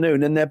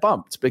afternoon, and they're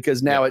bumped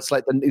because now it's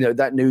like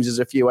that news is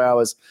a few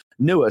hours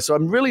newer. So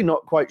I'm really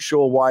not quite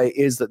sure why it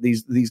is that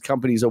these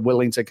companies are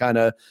willing to kind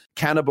of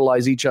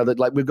cannibalize each other.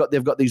 Like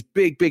they've got these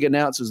big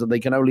announcements that they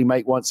can only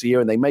make once a year,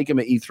 and they make them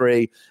at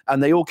E3,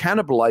 and they all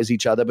cannibalize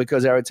each other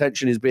because our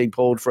attention is being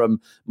pulled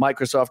from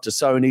Microsoft to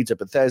Sony to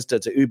Bethesda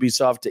to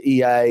Ubisoft to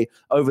EA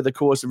over the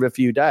course of a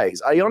few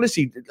days. I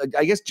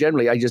guess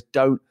generally I just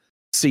don't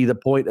see the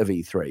point of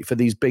E3 for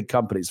these big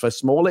companies. For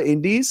smaller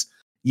indies,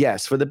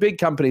 yes. For the big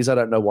companies, I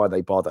don't know why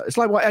they bother. It's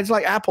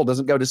like Apple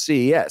doesn't go to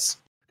CES.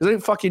 They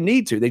don't fucking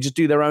need to. They just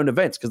do their own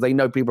events because they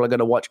know people are going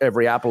to watch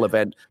every Apple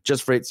event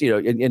just for its,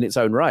 in its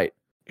own right.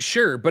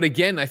 Sure. But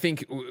again, I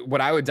think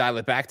what I would dial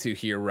it back to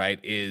here, right,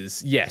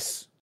 is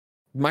yes,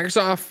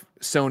 Microsoft,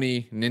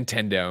 Sony,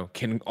 Nintendo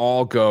can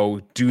all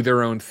go do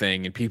their own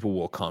thing and people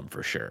will come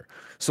for sure.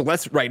 So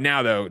let's right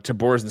now, though, to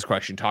Borzen's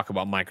question, talk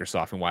about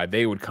Microsoft and why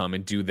they would come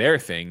and do their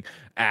thing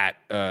at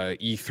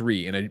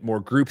E3 in a more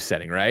group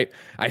setting, right?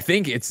 I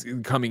think it's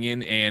coming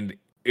in and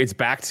it's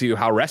back to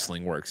how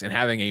wrestling works and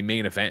having a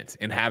main event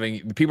and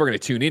having people are going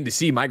to tune in to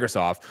see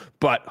Microsoft,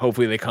 but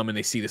hopefully they come and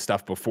they see the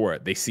stuff before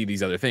it. They see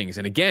these other things.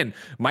 And again,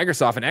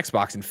 Microsoft and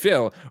Xbox and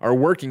Phil are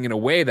working in a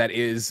way that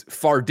is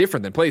far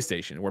different than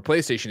PlayStation, where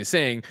PlayStation is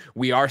saying,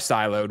 we are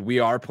siloed, we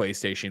are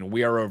PlayStation,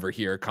 we are over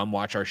here, come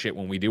watch our shit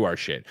when we do our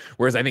shit.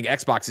 Whereas I think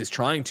Xbox is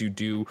trying to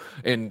do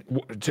and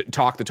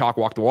talk the talk,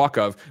 walk the walk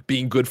of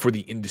being good for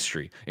the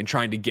industry and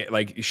trying to get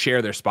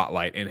share their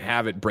spotlight and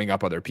have it bring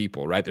up other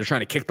people, right? They're trying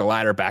to kick the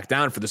ladder back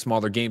down for the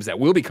smaller games that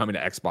will be coming to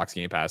Xbox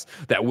Game Pass,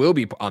 that will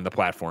be on the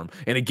platform.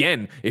 And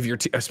again, if you're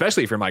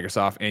especially if you're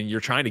Microsoft and you're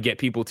trying to get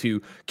people to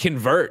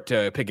convert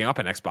to picking up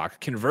an Xbox,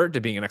 convert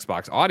to being an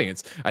Xbox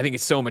audience, I think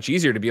it's so much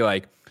easier to be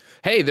like,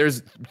 hey,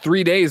 there's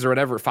 3 days or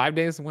whatever, 5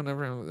 days,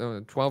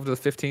 whatever, 12 to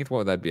the 15th. What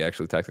would that be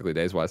actually technically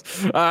days wise?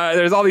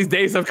 There's all these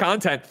days of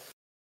content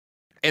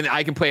and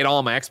I can play it all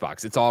on my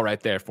Xbox. It's all right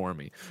there for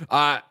me.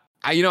 I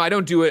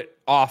don't do it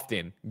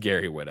often,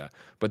 Gary Whitta,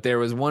 but there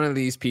was one of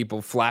these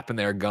people flapping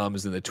their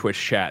gums in the Twitch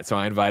chat, so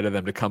I invited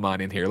them to come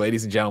on in here.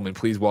 Ladies and gentlemen,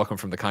 please welcome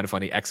from the Kind of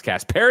Funny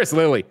Xcast, Paris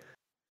Lilly.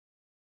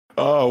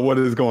 Oh, what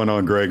is going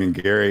on, Greg and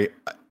Gary?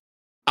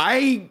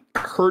 I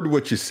heard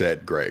what you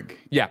said, Greg.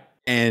 Yeah.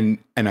 And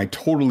I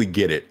totally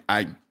get it.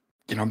 I've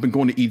been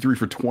going to E3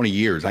 for 20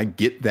 years. I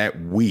get that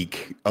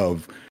week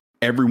of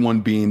everyone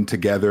being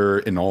together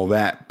and all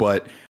that,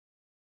 but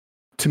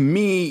to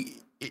me,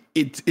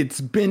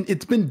 it's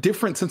been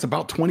different since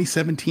about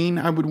 2017,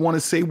 I would want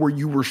to say, where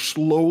you were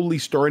slowly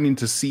starting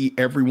to see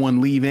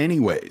everyone leave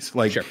anyways.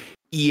 Like sure.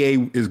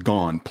 EA is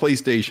gone,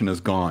 PlayStation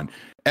is gone,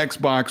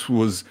 Xbox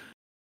was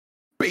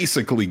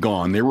basically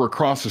gone. They were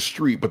across the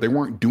street, but they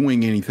weren't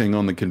doing anything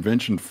on the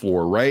convention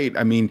floor, right?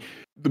 I mean,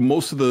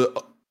 most of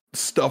the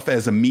stuff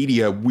as a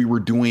media we were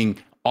doing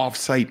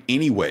offsite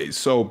anyways.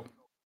 So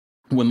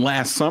when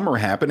last summer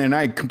happened, and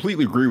I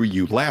completely agree with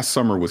you, last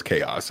summer was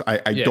chaos.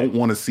 I don't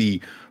want to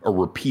see a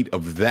repeat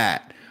of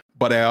that,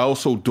 but I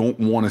also don't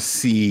want to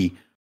see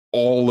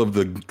all of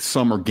the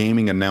summer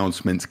gaming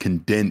announcements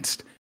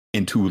condensed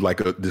into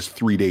this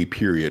 3-day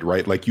period,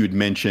 right? Like you had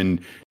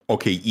mentioned,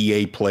 okay,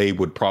 EA Play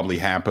would probably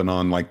happen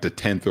on like the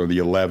 10th or the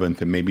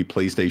 11th, and maybe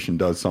PlayStation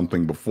does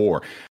something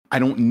before. I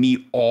don't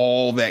need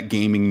all that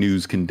gaming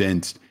news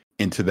condensed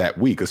into that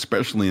week,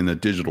 especially in a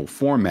digital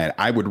format.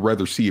 I would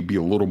rather see it be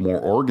a little more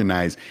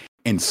organized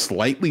and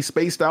slightly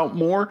spaced out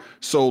more.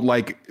 So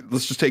like,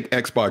 let's just take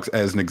Xbox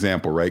as an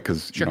example, right?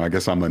 Because sure. I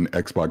guess I'm an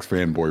Xbox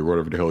fanboy,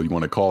 whatever the hell you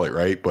want to call it,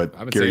 right?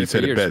 But Gary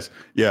said it best.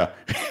 Yeah.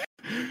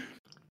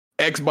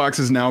 Xbox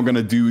is now going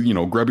to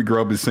do, Grubby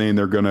Grub is saying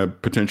they're going to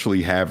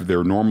potentially have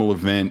their normal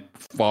event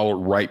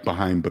followed right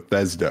behind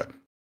Bethesda.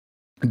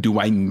 Do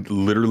I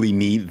literally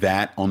need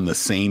that on the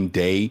same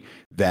day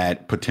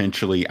that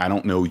potentially, I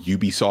don't know,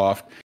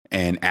 Ubisoft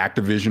and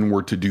Activision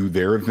were to do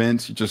their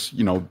events, just,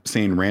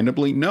 saying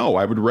randomly, no,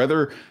 I would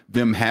rather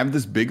them have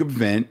this big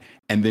event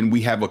and then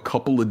we have a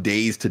couple of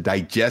days to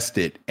digest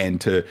it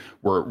and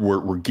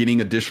we're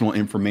getting additional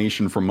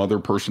information from other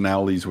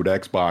personalities with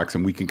Xbox,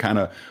 and we can kind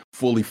of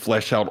fully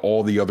flesh out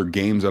all the other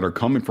games that are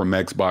coming from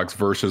Xbox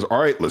versus,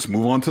 all right, let's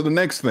move on to the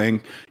next thing,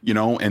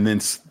 and then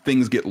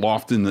things get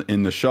lost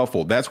in the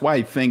shuffle. That's why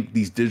I think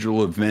these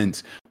digital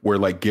events where,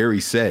 like Gary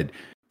said,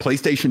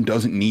 PlayStation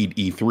doesn't need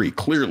E3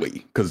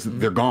 clearly because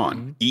they're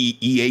gone.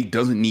 EA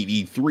doesn't need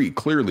E3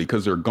 clearly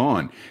because they're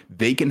gone.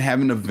 They can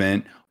have an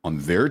event on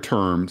their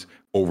terms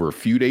over a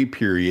few day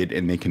period,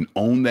 and they can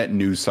own that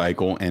news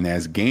cycle. And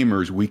as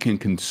gamers, we can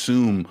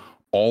consume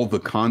all the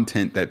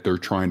content that they're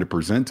trying to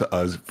present to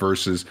us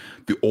versus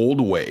the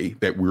old way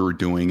that we were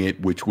doing it,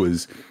 which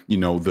was,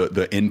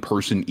 the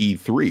in-person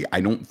E3.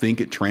 I don't think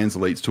it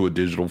translates to a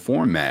digital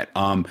format.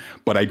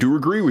 But I do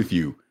agree with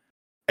you.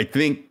 I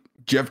think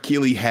Jeff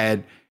Keighley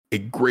had a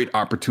great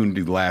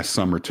opportunity last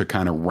summer to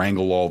kind of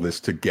wrangle all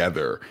this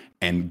together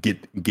and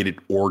get it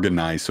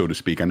organized, so to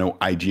speak. I know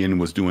IGN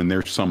was doing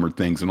their summer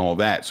things and all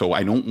that. So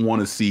I don't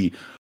want to see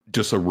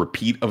just a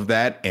repeat of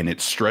that and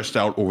it's stretched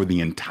out over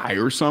the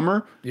entire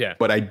summer. Yeah.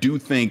 But I do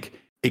think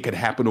it could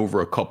happen over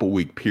a couple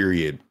week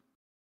period,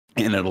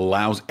 and it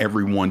allows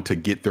everyone to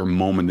get their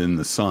moment in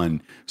the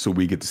sun so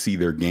we get to see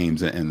their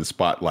games in the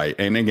spotlight.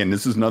 And again,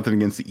 this is nothing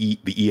against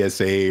the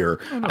ESA or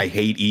I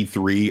hate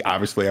E3.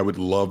 Obviously, I would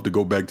love to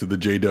go back to the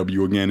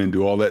JW again and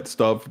do all that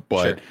stuff,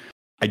 but sure.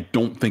 I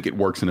don't think it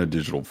works in a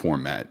digital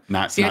format.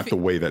 Not the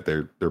way that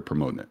they're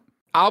promoting it.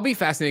 I'll be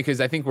fascinated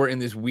because I think we're in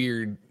this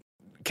weird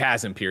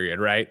chasm period,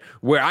 right?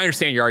 Where I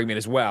understand your argument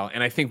as well.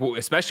 And I think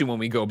especially when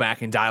we go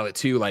back and dial it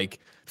to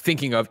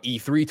thinking of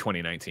E3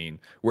 2019,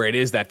 where it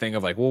is that thing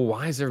of well,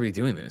 why is everybody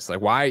doing this?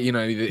 Why,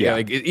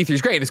 E3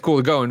 is great. It's cool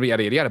to go and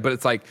yada, yada, yada. But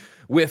it's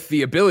with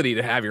the ability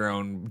to have your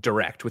own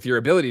direct, with your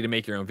ability to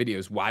make your own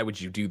videos, why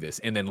would you do this?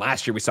 And then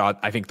last year we saw,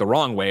 I think, the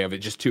wrong way of it,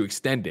 just too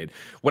extended.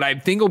 What I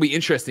think will be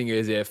interesting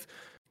is if,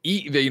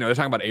 they're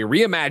talking about a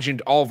reimagined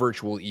all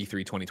virtual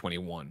E3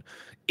 2021.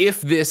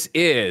 If this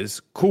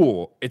is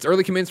cool, it's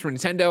early commitments for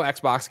Nintendo,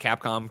 Xbox,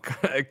 Capcom,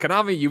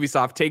 Konami,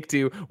 Ubisoft,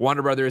 Take-Two,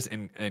 Warner Brothers,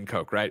 and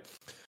Coke, right?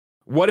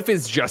 What if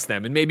it's just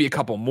them and maybe a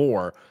couple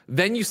more?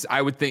 Then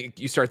I would think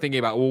you start thinking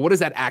about, well, what does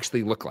that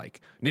actually look like?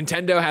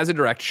 Nintendo has a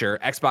direct, sure.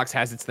 Xbox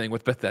has its thing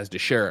with Bethesda,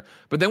 sure.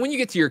 But then when you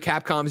get to your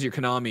Capcoms, your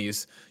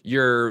Konamis,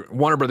 your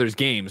Warner Brothers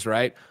games,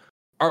 right?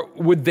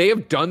 Would they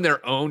have done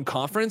their own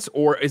conference,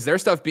 or is their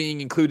stuff being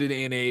included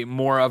in a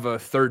more of a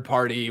third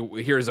party?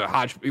 Here's a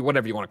hodge,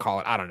 whatever you want to call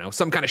it. I don't know,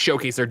 some kind of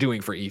showcase they're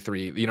doing for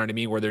E3. You know what I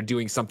mean? Where they're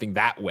doing something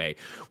that way,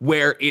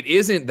 where it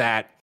isn't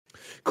that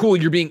cool.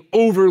 You're being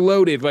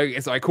overloaded.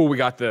 It's cool. We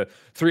got the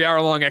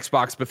 3-hour-long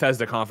Xbox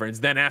Bethesda conference.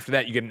 Then after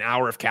that, you get an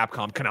hour of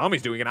Capcom.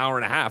 Konami's doing an hour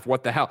and a half.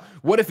 What the hell?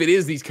 What if it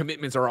is these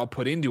commitments are all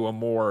put into a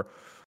more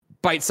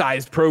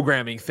bite-sized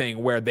programming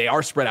thing where they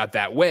are spread out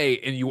that way,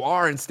 and you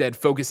are instead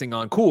focusing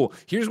on, cool,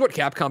 here's what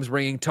Capcom's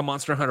bringing to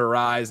Monster Hunter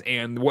Rise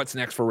and what's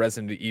next for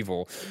Resident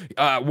Evil.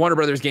 Warner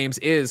Brothers games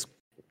is,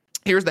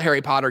 here's the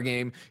Harry Potter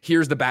game,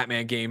 here's the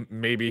Batman game,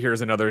 maybe here's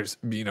another,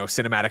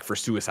 cinematic for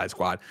Suicide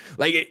Squad.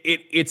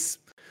 It's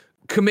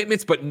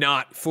commitments, but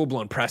not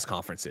full-blown press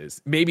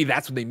conferences. Maybe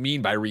that's what they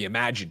mean by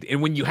reimagined.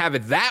 And when you have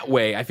it that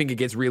way, I think it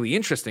gets really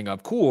interesting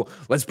of, cool,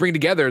 let's bring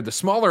together the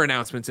smaller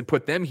announcements and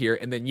put them here.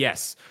 And then,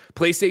 yes,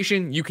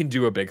 PlayStation, you can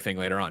do a big thing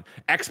later on.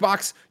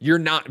 Xbox,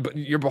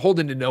 you're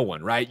beholden to no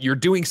one, right? You're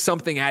doing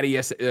something at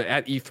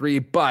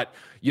E3, but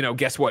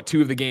guess what?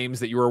 2 of the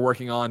games that you were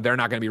working on, they're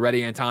not going to be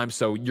ready in time.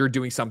 So you're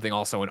doing something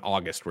also in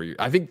August where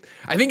I think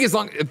as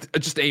long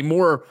just a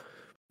more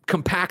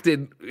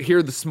compacted, here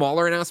are the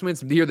smaller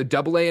announcements, here are the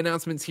AA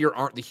announcements, here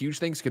aren't the huge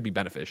things, could be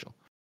beneficial.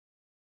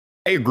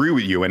 I agree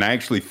with you, and I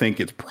actually think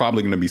it's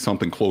probably going to be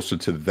something closer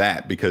to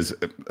that because,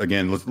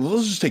 again, let's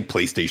just take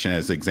PlayStation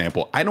as an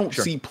example. I don't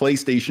see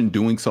PlayStation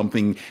doing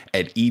something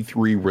at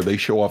E3 where they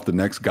show off the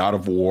next God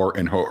of War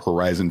and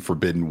Horizon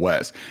Forbidden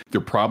West.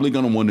 They're probably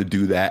going to want to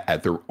do that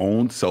at their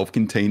own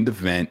self-contained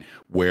event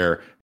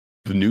where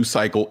the news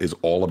cycle is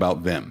all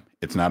about them.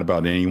 It's not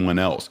about anyone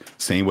else.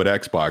 Same with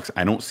Xbox.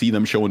 I don't see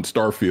them showing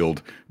Starfield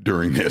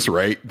during this,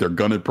 right? They're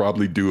going to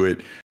probably do it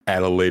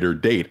at a later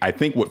date. I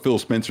think what Phil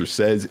Spencer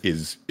says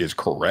is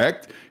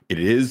correct. It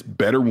is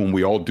better when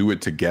we all do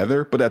it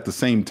together. But at the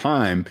same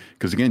time,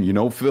 because again,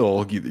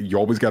 Phil, you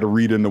always got to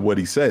read into what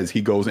he says.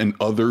 He goes in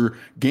other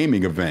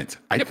gaming events.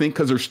 I think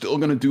because they're still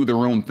going to do their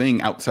own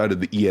thing outside of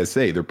the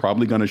ESA. They're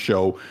probably going to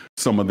show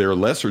some of their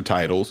lesser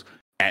titles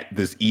at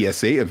this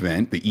ESA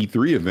event, the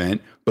E3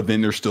 event, but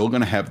then they're still going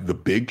to have the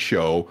big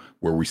show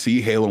where we see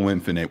Halo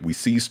Infinite, we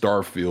see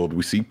Starfield,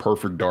 we see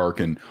Perfect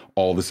Dark, and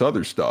all this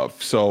other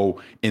stuff.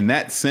 So in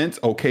that sense,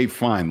 okay,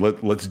 fine,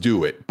 let's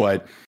do it.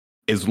 But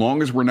as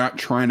long as we're not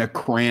trying to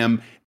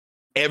cram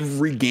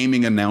every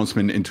gaming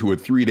announcement into a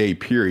 3-day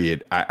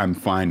period, I'm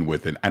fine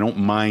with it. I don't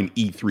mind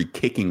E3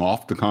 kicking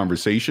off the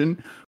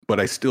conversation, but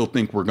I still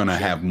think we're going to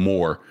have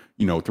more,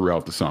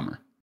 throughout the summer.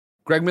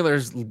 Greg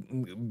Miller's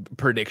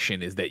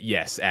prediction is that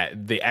yes,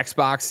 at the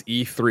Xbox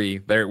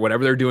E3,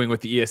 whatever they're doing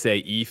with the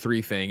ESA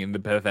E3 thing and the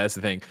Bethesda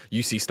thing,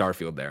 you see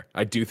Starfield there.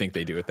 I do think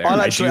they do it there.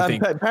 I'll actually,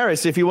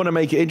 Paris, if you want to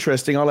make it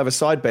interesting, I'll have a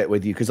side bet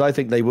with you because I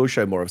think they will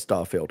show more of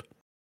Starfield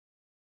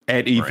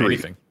at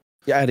E3.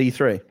 Yeah, at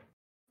E3.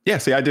 Yeah,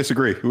 see, I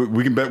disagree.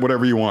 We can bet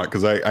whatever you want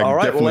because I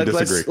definitely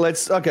disagree.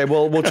 Let's okay.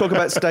 Well, we'll talk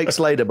about stakes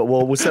later, but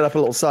we'll set up a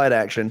little side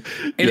action.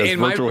 And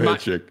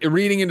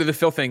reading into the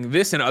Phil thing,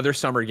 this and other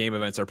summer game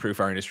events are proof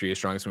our industry is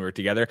strongest when we work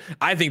together.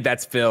 I think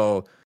that's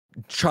Phil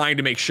trying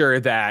to make sure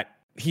that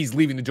he's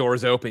leaving the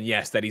doors open.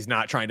 Yes, that he's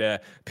not trying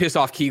to piss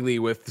off Keighley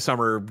with the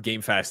Summer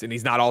Game Fest, and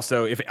he's not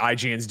also if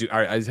IGN's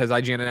has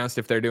IGN announced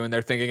if they're doing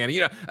their thing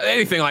again,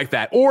 anything like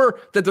that,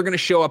 or that they're going to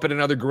show up at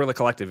another Guerrilla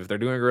Collective. If they're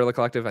doing a Guerrilla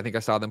Collective, I think I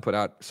saw them put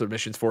out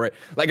submissions for it.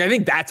 Like I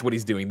think that's what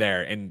he's doing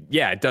there, and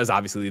yeah, it does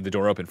obviously leave the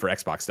door open for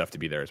Xbox stuff to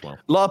be there as well.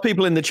 A lot of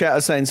people in the chat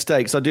are saying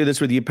stakes. I'll do this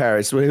with you,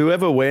 Paris.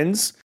 Whoever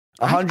wins,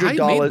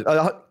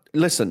 $100.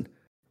 Listen,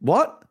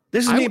 what?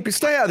 This is me.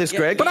 Stay out of this,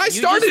 Greg. But I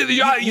started.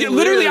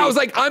 Literally, I was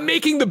like, I'm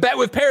making the bet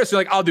with Paris. You're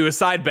like, I'll do a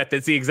side bet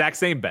that's the exact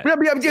same bet.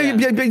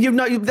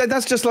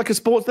 That's just like a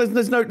sports.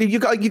 There's no. You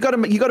got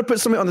to put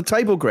something on the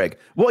table, Greg.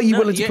 What are you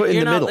willing to put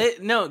in the middle?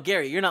 No,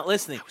 Gary, you're not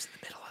listening. I was in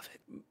the middle of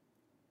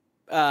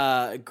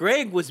it.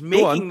 Greg was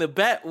making the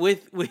bet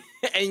with,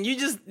 and you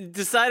just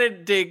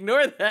decided to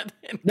ignore that.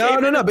 No.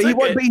 But you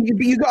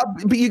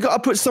got to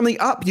put something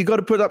up. You got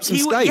to put up some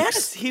stakes.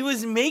 Yes, he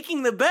was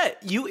making the bet.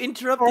 You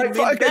interrupted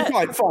me. Okay,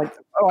 fine.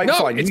 All right,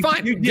 fine. It's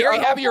fine. Gary,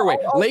 have it your way.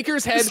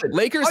 Lakers head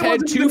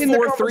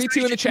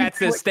 2-4-3-2 in the chat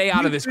says stay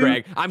out of this,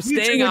 Greg. I'm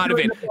staying out of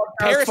it.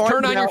 Paris,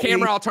 turn on your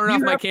camera. I'll turn off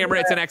my camera.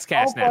 It's an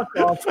XCast now.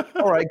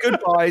 All right,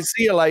 goodbye.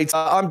 See you later.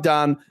 I'm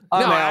done.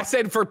 I'm out. I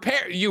said for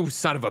Paris. You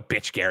son of a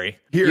bitch, Gary.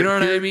 You know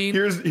what I mean?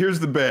 Here's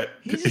the bet.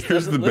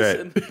 Here's the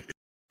bet.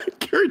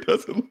 Gary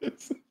doesn't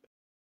listen.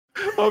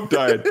 I'm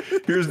dying.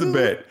 Here's the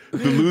bet.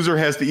 The loser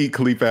has to eat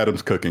Khalif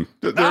Adams cooking.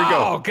 There you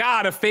go. Oh,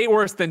 God, a fate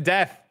worse than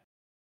death.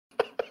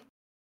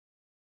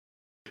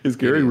 Is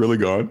Gary really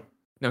gone?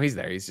 No, he's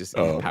there. He's just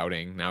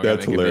pouting. Now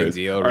that's hilarious.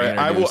 All right,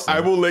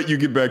 I will let you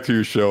get back to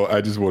your show.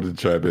 I just wanted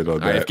to chime in on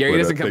that. Right, if Gary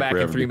doesn't come back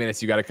in 3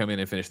 minutes, you got to come in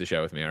and finish the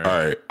show with me. All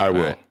right, I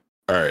will.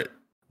 All right.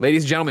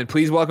 Ladies and gentlemen,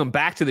 please welcome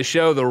back to the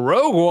show, the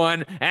Rogue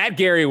One at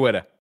Gary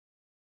Whitta.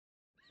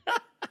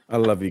 I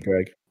love you,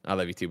 Greg. I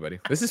love you too, buddy.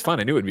 This is fun.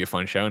 I knew it would be a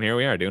fun show, and here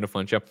we are doing a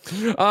fun show.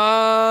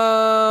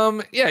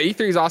 Yeah,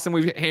 E3 is awesome.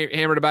 We've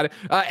hammered about it.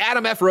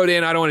 Adam F. wrote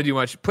in, I don't want to do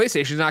much.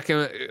 PlayStation's not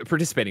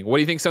participating. What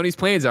do you think Sony's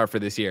plans are for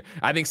this year?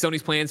 I think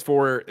Sony's plans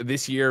for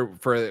this year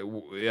for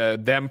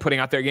them putting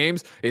out their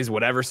games is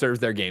whatever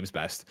serves their games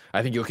best.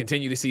 I think you'll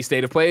continue to see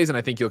state of plays, and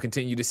I think you'll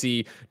continue to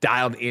see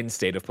dialed in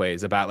state of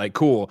plays about like,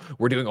 cool,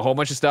 we're doing a whole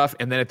bunch of stuff,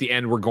 and then at the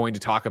end, we're going to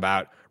talk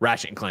about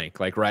Ratchet and Clank.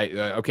 Like, right,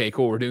 okay,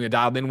 cool, we're doing a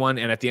dialed in one,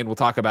 and at the end, we'll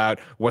talk about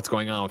what's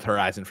going on with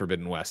Horizon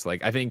Forbidden West.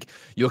 Like, I think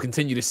you'll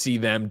continue to see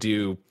them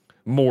do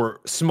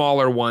more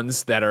smaller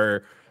ones that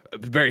are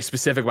very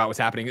specific about what's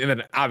happening, and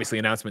then obviously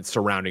announcements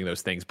surrounding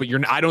those things. But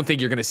I don't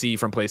think you're going to see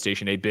from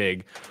PlayStation a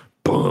big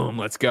boom,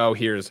 let's go,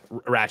 here's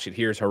Ratchet,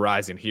 here's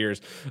Horizon, here's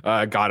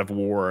God of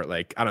War.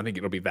 Like, I don't think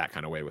it'll be that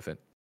kind of way with it.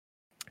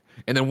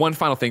 And then one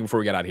final thing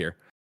before we get out of here,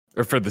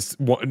 or for this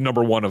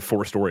number one of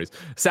 4 stories.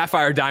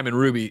 Sapphire Diamond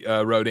Ruby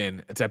wrote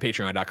in. It's at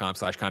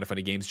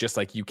patreon.com/kindoffunnygames, just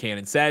like you can,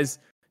 and says,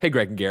 hey,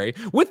 Greg and Gary,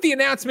 with the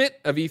announcement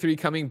of E3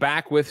 coming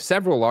back with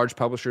several large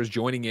publishers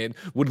joining in,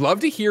 would love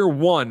to hear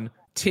one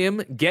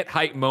Tim get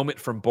hype moment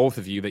from both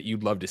of you that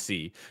you'd love to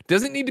see.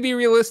 Doesn't need to be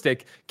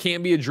realistic,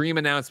 can be a dream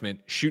announcement.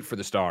 Shoot for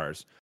the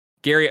stars.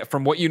 Gary,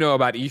 from what you know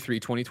about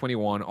E3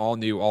 2021, all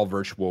new, all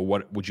virtual,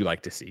 what would you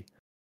like to see?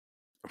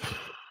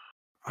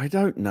 I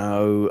don't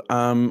know.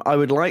 I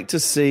would like to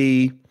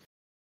see.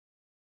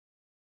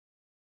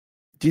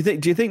 Do you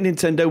think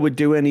Nintendo would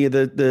do any of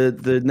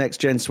the next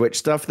gen Switch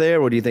stuff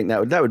there, or do you think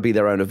that would be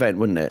their own event,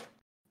 wouldn't it?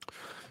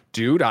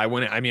 Dude, I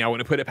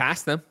wouldn't put it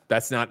past them.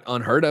 That's not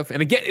unheard of.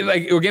 And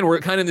again, we're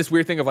kind of in this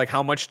weird thing of like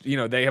how much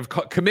they have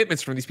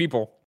commitments from these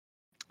people.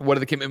 What do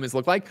the commitments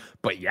look like?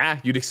 But yeah,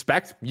 you'd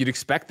expect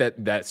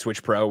that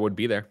Switch Pro would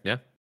be there. Yeah,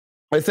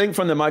 I think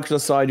from the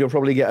Microsoft side, you'll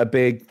probably get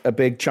a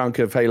big chunk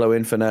of Halo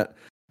Infinite.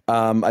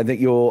 I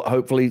think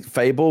hopefully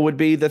Fable would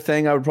be the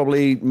thing I would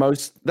probably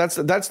that's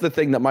the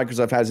thing that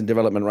Microsoft has in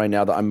development right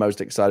now that I'm most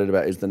excited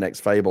about is the next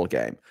Fable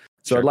game.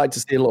 So I'd like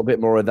to see a little bit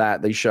more of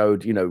that. They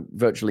showed,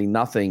 virtually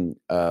nothing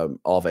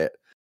of it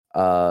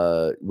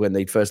when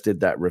they first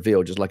did that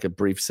reveal, just like a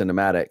brief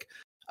cinematic.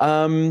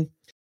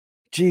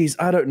 Geez,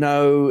 I don't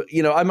know.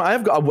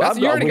 I've got a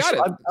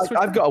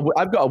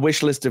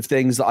wish list of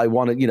things that I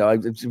wanted.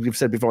 We've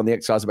said before on the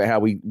X-Files about how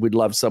we would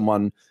love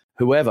someone,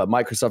 whoever,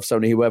 Microsoft,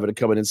 Sony, whoever, to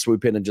come in and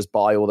swoop in and just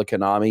buy all the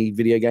Konami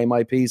video game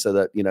IP so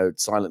that,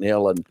 Silent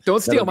Hill and...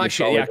 Don't steal my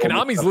shit. Yeah,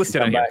 Konami's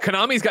listed on here.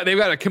 They've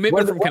got a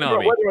commitment from Konami.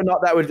 Whether or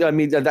not that would,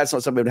 that's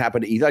not something that would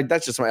happen to E3.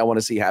 That's just something I want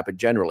to see happen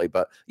generally.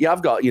 But yeah,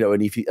 I've got,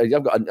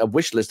 I've got a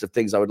wish list of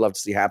things I would love to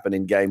see happen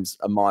in games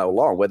a mile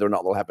long. Whether or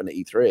not they'll happen at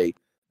E3,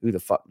 who the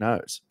fuck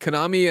knows?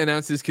 Konami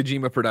announces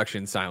Kojima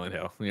production Silent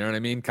Hill. You know what I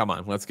mean? Come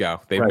on, let's go.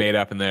 They've made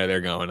up and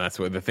they're going. That's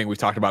what the thing we've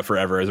talked about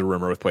forever as a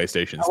rumor with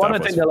PlayStation stuff. I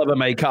don't think they'll ever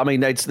make. I mean,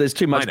 there's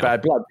too much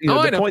bad blood. You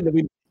know, the point that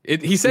we.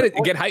 He said it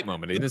get hype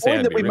moment. He didn't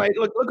say that we made.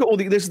 Look at all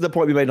the. This is the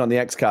point we made on the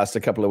XCast a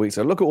couple of weeks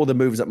ago. Look at all the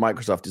moves that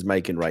Microsoft is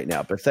making right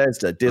now.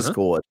 Bethesda,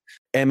 Discord,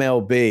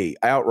 MLB,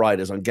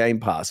 Outriders on Game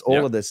Pass,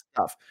 all of this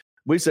stuff.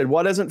 We said,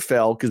 why doesn't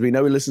Phil? Because we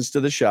know he listens to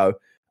the show.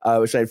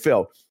 We said,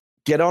 Phil,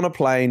 get on a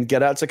plane,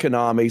 get out to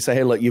Konami, say,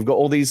 hey, look, you've got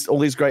all these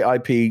great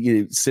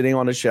IP sitting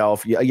on a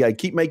shelf. Yeah,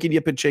 keep making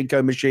your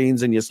pachinko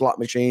machines and your slot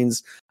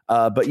machines.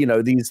 But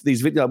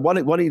these video. Why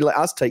don't you let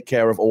us take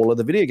care of all of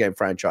the video game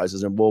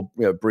franchises and we'll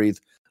breathe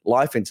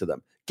life into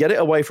them. Get it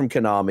away from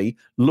Konami,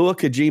 lure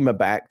Kojima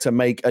back to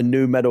make a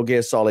new Metal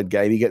Gear Solid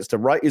game. He gets to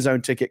write his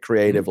own ticket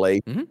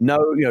creatively. Mm-hmm.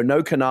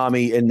 No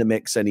Konami in the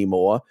mix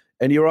anymore,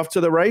 and you're off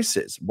to the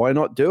races. Why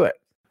not do it?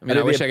 I mean,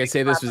 I wish I could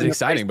say this was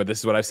exciting, but this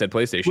is what I've said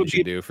PlayStation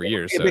should do for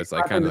years. So it's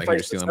like kind of like you're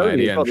stealing my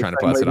idea and trying to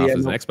pass it off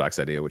as an Xbox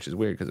idea, which is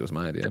weird because it was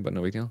my idea, but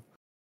no big deal.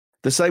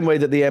 The same way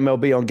that the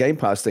MLB on Game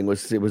Pass thing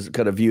was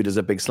kind of viewed as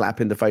a big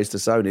slap in the face to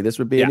Sony. This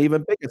would be an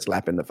even bigger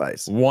slap in the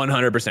face.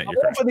 100%.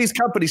 You're correct. For these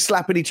companies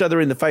slapping each other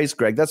in the face,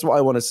 Greg. That's what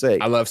I want to see.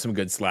 I love some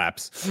good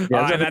slaps. And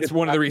that's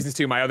one of the reasons,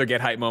 too. My other get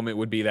hype moment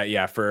would be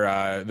that,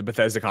 for the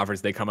Bethesda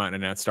conference, they come out and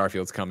announce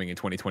Starfield's coming in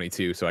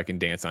 2022 so I can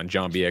dance on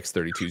John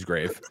BX32's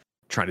grave.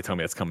 Trying to tell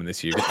me that's coming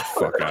this year. Get the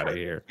fuck out of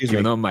here.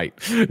 Even though it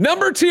might.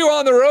 Number 2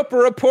 on the Roper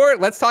Report.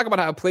 Let's talk about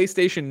how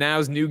PlayStation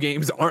Now's new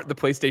games aren't the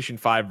PlayStation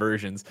 5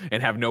 versions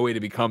and have no way to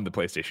become the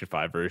PlayStation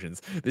 5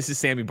 versions. This is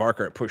Sammy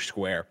Barker at Push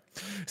Square.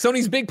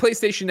 Sony's big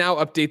PlayStation Now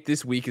update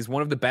this week is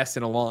one of the best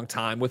in a long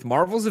time, with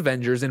Marvel's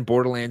Avengers and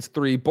Borderlands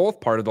 3 both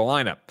part of the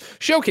lineup,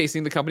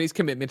 showcasing the company's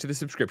commitment to the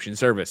subscription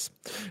service.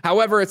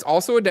 However, it's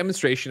also a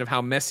demonstration of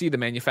how messy the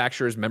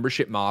manufacturer's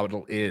membership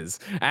model is,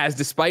 as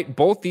despite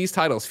both these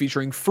titles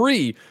featuring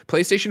free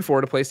PlayStation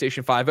 4 to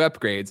PlayStation 5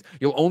 upgrades,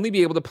 you'll only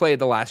be able to play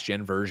the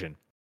last-gen version.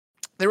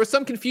 There was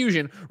some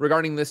confusion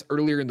regarding this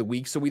earlier in the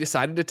week, so we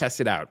decided to test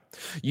it out.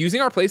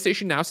 Using our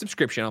PlayStation Now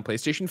subscription on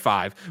PlayStation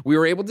 5, we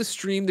were able to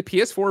stream the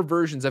PS4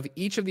 versions of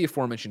each of the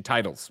aforementioned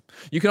titles.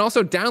 You can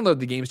also download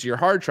the games to your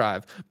hard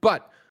drive,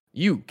 but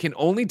you can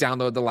only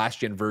download the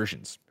last-gen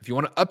versions. If you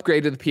want to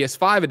upgrade to the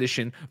PS5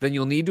 edition, then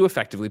you'll need to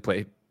effectively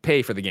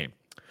pay for the game.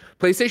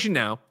 PlayStation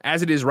Now,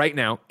 as it is right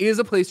now, is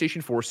a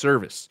PlayStation 4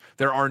 service.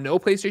 There are no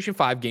PlayStation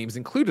 5 games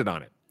included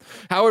on it.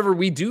 However,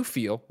 we do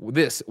feel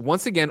this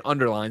once again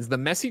underlines the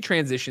messy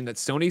transition that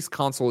Sony's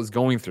console is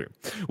going through,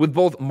 with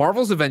both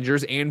Marvel's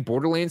Avengers and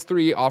Borderlands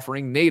 3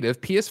 offering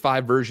native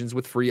PS5 versions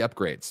with free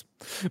upgrades.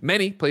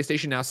 Many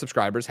PlayStation Now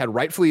subscribers had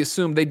rightfully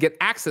assumed they'd get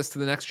access to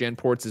the next-gen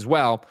ports as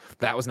well.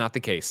 That was not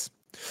the case.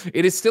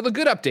 It is still a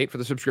good update for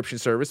the subscription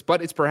service,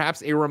 but it's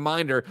perhaps a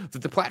reminder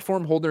that the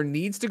platform holder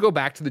needs to go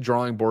back to the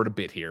drawing board a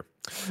bit here.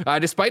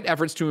 Despite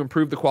efforts to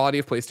improve the quality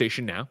of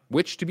PlayStation Now,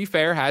 which, to be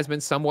fair, has been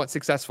somewhat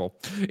successful,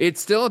 it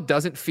still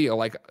doesn't feel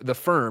like the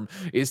firm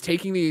is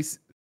taking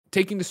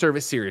the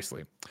service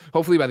seriously.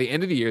 Hopefully by the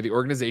end of the year, the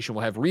organization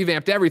will have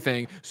revamped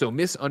everything so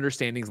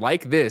misunderstandings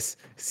like this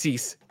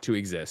cease to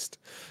exist.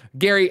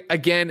 Gary,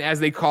 again,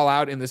 as they call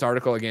out in this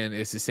article, again,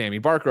 this is Sammy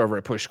Barker over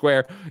at Push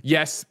Square.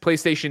 Yes,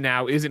 PlayStation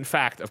Now is in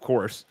fact, of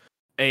course,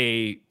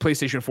 a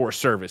PlayStation 4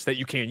 service that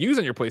you can use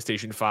on your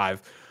PlayStation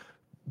 5.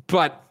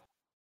 But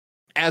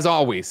as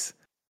always,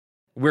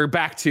 we're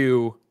back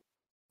to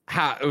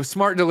how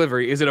smart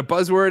delivery. Is it a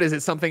buzzword? Is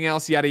it something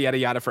else? Yada, yada,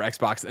 yada for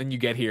Xbox. And you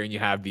get here and you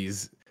have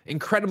these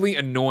incredibly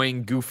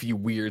annoying, goofy,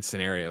 weird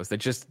scenarios that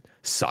just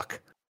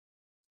suck.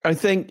 I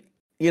think,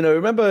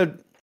 remember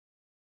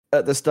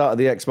at the start of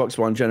the Xbox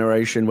One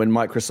generation when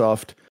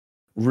Microsoft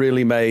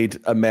really made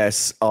a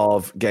mess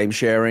of game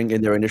sharing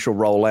in their initial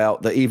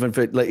rollout, that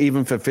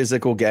even for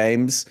physical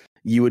games,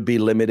 you would be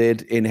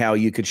limited in how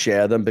you could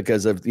share them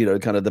because of,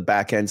 kind of the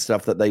back end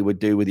stuff that they would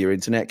do with your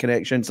internet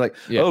connection. It's like,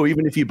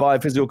 even if you buy a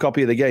physical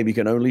copy of the game, you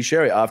can only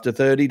share it after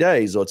 30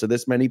 days or to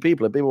this many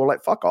people. And people were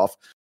like, fuck off.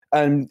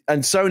 And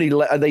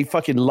Sony, they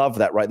fucking love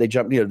that, right? They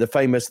jumped,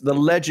 the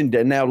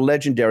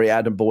legendary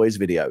Adam Boyes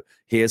video.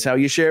 Here's how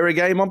you share a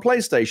game on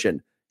PlayStation.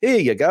 Here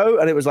you go.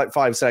 And it was like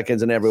 5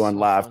 seconds and everyone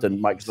laughed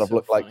and Microsoft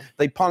looked like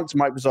they punked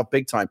Microsoft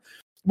big time.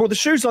 Well, the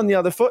shoe's on the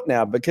other foot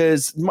now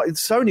because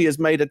Sony has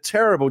made a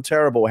terrible,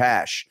 terrible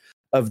hash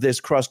of this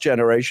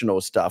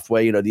cross-generational stuff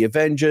where, the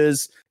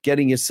Avengers,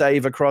 getting your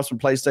save across from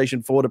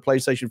PlayStation 4 to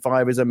PlayStation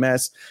 5 is a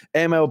mess.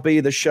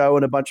 MLB, the show,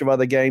 and a bunch of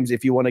other games,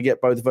 if you want to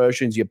get both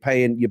versions, you're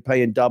paying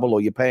double or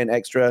you're paying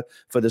extra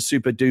for the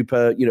super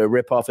duper,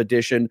 rip-off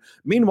edition.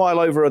 Meanwhile,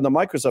 over on the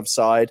Microsoft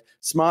side,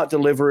 smart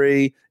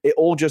delivery, it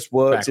all just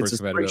works. It's as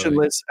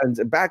frictionless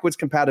and backwards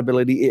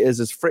compatibility. It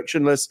is as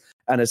frictionless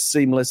and as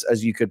seamless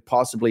as you could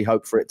possibly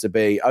hope for it to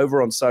be.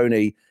 Over on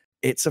Sony,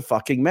 it's a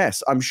fucking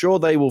mess. I'm sure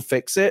they will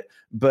fix it,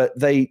 but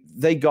they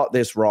got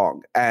this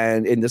wrong.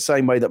 And in the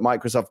same way that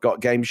Microsoft got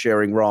game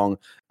sharing wrong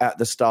at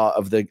the start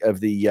of the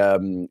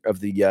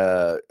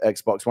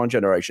Xbox One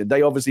generation,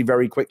 they obviously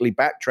very quickly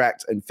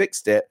backtracked and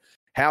fixed it.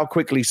 How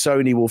quickly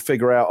Sony will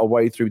figure out a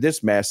way through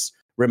this mess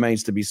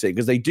remains to be seen,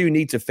 because they do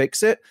need to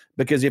fix it.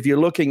 Because if you're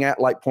looking at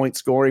like point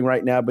scoring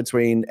right now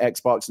between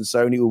Xbox and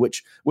Sony,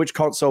 which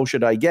console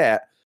should I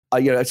get?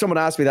 If someone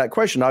asked me that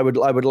question, I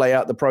would lay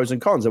out the pros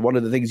and cons. And one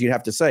of the things you'd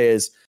have to say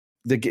is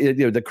the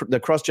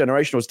cross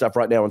generational stuff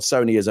right now on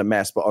Sony is a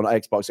mess, but on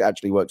Xbox it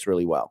actually works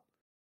really well.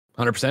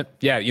 100%.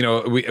 Yeah,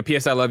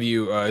 PS I Love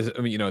You,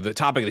 the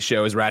topic of the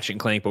show is Ratchet &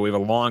 Clank, but we have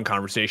a long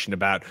conversation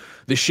about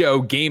the show,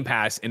 Game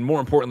Pass, and more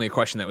importantly, a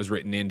question that was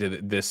written into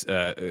this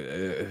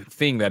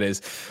thing that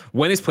is,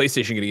 when is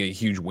PlayStation going to get a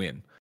huge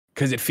win?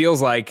 Because it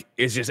feels like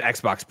it's just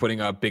Xbox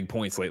putting up big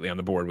points lately on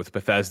the board with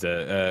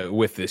Bethesda,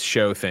 with this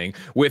show thing,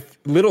 with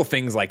little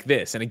things like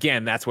this. And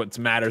again, that's what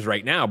matters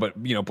right now. But,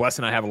 Bless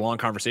and I have a long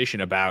conversation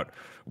about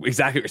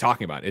exactly what you're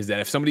talking about, is that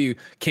if somebody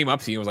came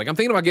up to you and was like, I'm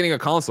thinking about getting a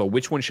console,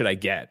 which one should I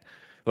get?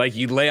 Like,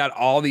 you lay out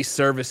all these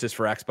services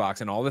for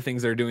Xbox and all the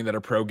things they're doing that are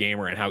pro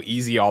gamer and how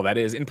easy all that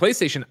is. In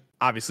PlayStation,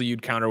 obviously,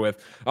 you'd counter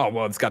with, oh,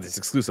 well, it's got this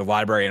exclusive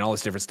library and all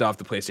this different stuff.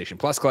 The PlayStation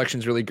Plus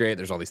collection is really great.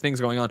 There's all these things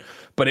going on.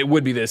 But it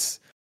would be this,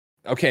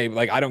 okay,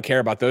 like, I don't care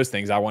about those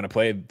things. I want to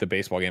play the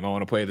baseball game. I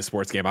want to play the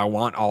sports game. I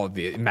want all of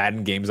the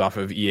Madden games off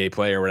of EA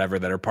Play or whatever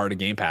that are part of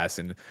Game Pass.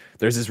 And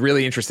there's this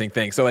really interesting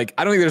thing. So, like,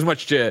 I don't think there's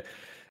much to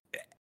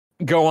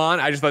go on.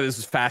 I just thought this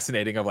was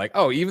fascinating of like,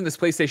 oh, even this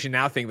PlayStation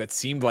Now thing that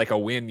seemed like a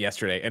win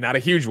yesterday, and not a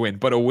huge win,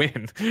 but a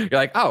win. You're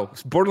like, oh,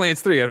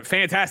 Borderlands 3, a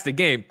fantastic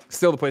game.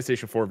 Still the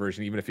PlayStation 4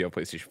 version, even if you have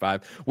PlayStation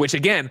 5, which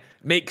again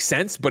makes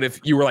sense. But if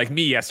you were like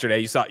me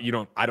yesterday,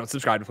 I don't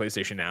subscribe to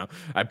PlayStation Now.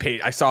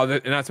 I saw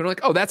that, and that's when I'm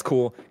like, oh, that's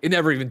cool. It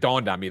never even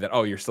dawned on me that,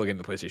 oh, you're still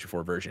getting the PlayStation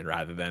 4 version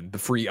rather than the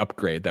free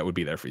upgrade that would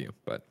be there for you.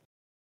 But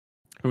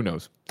who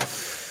knows?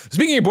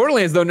 Speaking of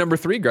Borderlands, though, number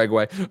 3, Greg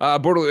Way,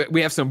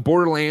 we have some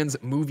Borderlands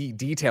movie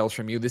details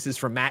from you. This is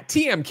from Matt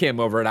TM Kim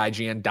over at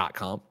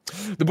IGN.com.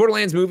 The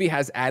Borderlands movie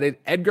has added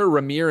Edgar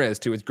Ramirez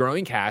to its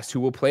growing cast, who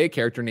will play a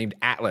character named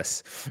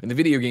Atlas. In the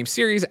video game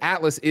series,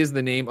 Atlas is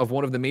the name of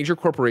one of the major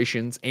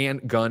corporations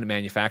and gun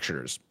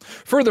manufacturers.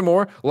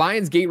 Furthermore,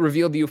 Lionsgate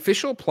revealed the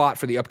official plot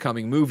for the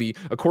upcoming movie.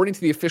 According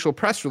to the official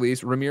press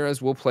release,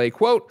 Ramirez will play,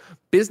 quote,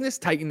 business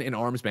titan and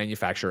arms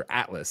manufacturer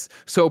Atlas,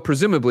 so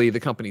presumably the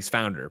company's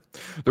founder.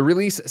 The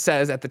release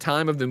says at the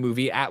time of the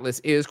movie, Atlas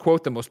is,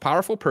 quote, the most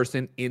powerful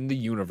person in the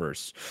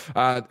universe.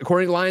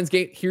 According to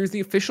Lionsgate, here's the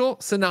official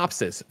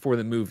synopsis for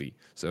the movie.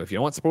 So if you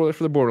don't want spoilers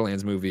for the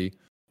Borderlands movie,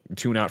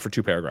 tune out for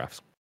 2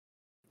 paragraphs.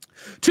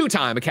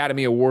 Two-time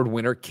Academy Award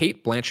winner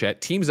Cate Blanchett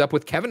teams up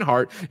with Kevin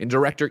Hart in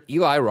director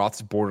Eli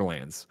Roth's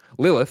Borderlands.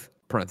 Lilith,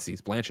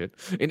 parentheses, Blanchett,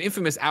 an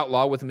infamous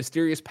outlaw with a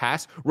mysterious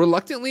past,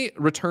 reluctantly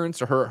returns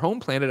to her home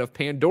planet of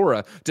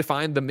Pandora to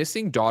find the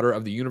missing daughter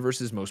of the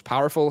universe's most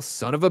powerful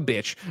son of a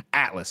bitch,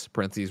 Atlas,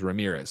 parentheses,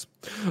 Ramirez.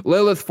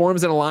 Lilith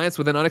forms an alliance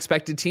with an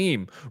unexpected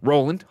team.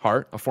 Roland,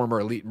 Hart, a former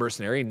elite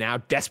mercenary, now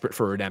desperate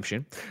for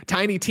redemption.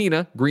 Tiny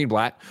Tina,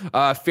 Greenblatt,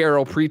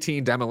 feral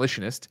preteen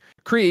demolitionist.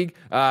 Krieg,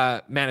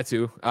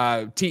 Manitou,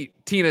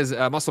 Tina's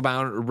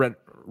muscle-bound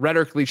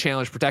rhetorically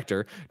challenged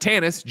protector,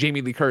 Tannis,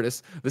 Jamie Lee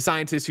Curtis, the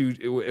scientist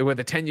who with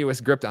a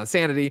tenuous grip on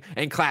sanity,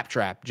 and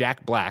Claptrap,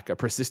 Jack Black, a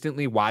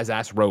persistently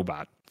wise-ass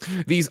robot.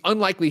 These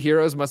unlikely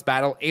heroes must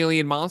battle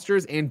alien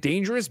monsters and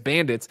dangerous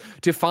bandits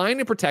to find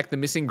and protect the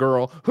missing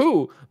girl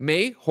who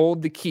may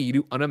hold the key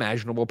to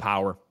unimaginable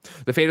power.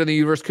 The fate of the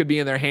universe could be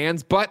in their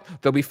hands, but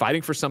they'll be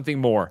fighting for something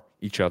more,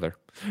 each other.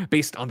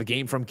 Based on the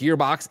game from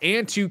Gearbox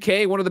and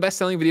 2K, one of the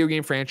best-selling video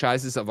game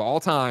franchises of all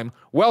time,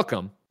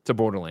 welcome to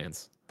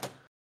Borderlands.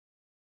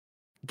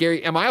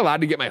 Gary, am I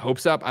allowed to get my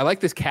hopes up? I like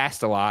this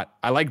cast a lot.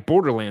 I like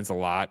Borderlands a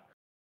lot.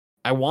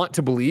 I want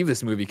to believe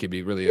this movie could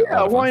be really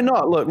why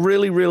not? Look,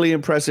 really, really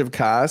impressive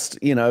cast.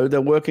 They're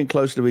working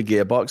closely with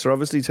Gearbox. They're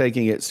obviously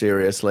taking it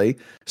seriously.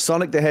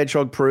 Sonic the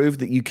Hedgehog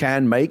proved that you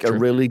can make a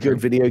really good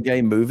video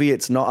game movie.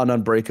 It's not an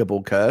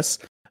unbreakable curse.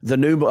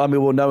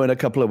 We'll know in a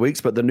couple of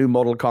weeks, but the new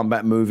Mortal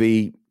Kombat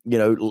movie,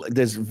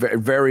 there's very,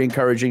 very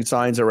encouraging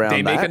signs around that.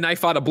 They make a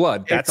knife out of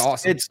blood. That's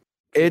awesome.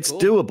 It's cool.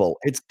 Doable.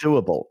 It's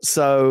doable.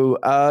 So,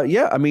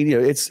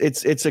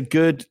 it's a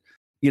good,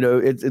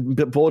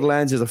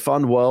 Borderlands is a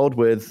fun world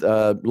with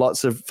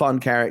lots of fun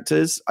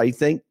characters. I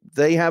think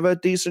they have a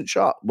decent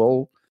shot.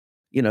 Well,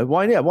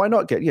 why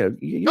not get, you're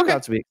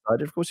about to be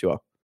excited. Of course you are.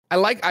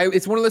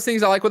 It's one of those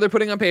things I like what they're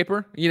putting on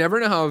paper. You never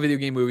know how a video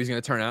game movie is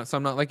going to turn out. So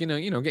I'm not like,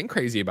 getting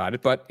crazy about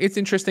it, but it's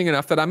interesting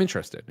enough that I'm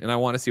interested and I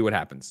want to see what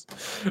happens.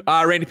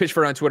 Randy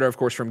Pitchford on Twitter, of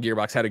course, from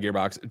Gearbox, head of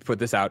Gearbox, put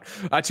this out.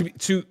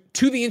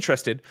 To the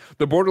interested,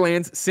 the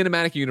Borderlands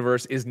cinematic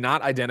universe is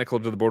not identical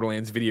to the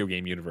Borderlands video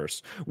game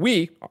universe.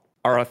 We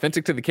are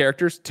authentic to the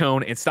characters,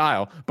 tone, and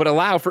style, but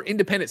allow for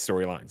independent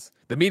storylines.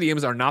 The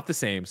mediums are not the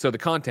same, so the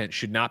content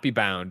should not be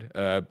bound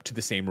to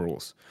the same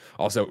rules.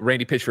 Also,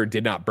 Randy Pitchford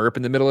did not burp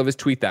in the middle of his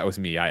tweet. That was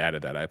me. I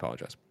added that. I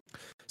apologize.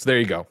 So there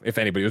you go. If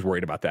anybody was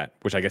worried about that,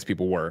 which I guess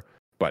people were.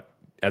 But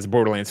as a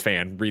Borderlands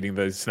fan, reading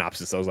the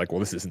synopsis, I was like, well,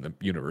 this isn't the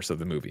universe of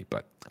the movie.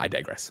 But I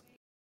digress.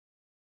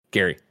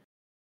 Gary,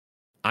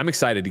 I'm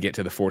excited to get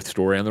to the 4th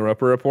story on the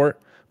Roper Report,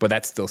 but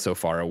that's still so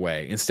far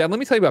away. Instead, let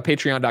me tell you about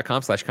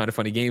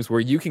patreon.com/kindoffunnygames, where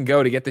you can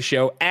go to get the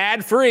show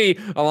ad-free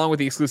along with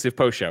the exclusive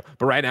post show.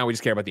 But right now we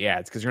just care about the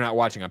ads because you're not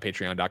watching on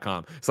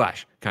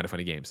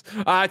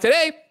patreon.com/kindoffunnygames.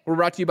 Today we're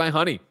brought to you by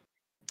Honey.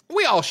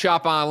 We all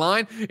shop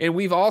online, and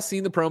we've all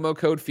seen the promo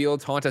code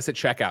fields haunt us at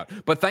checkout.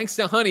 But thanks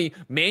to Honey,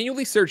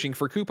 manually searching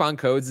for coupon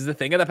codes is a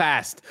thing of the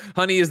past.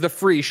 Honey is the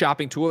free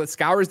shopping tool that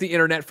scours the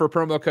internet for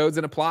promo codes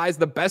and applies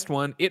the best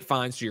one it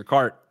finds to your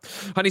cart.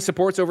 Honey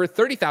supports over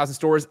 30,000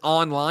 stores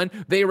online.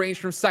 They range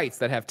from sites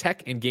that have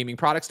tech and gaming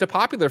products to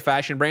popular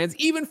fashion brands,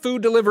 even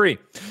food delivery.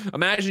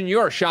 Imagine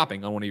you're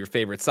shopping on one of your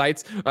favorite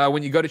sites.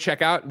 When you go to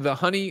checkout, the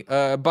Honey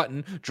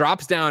button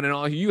drops down, and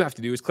all you have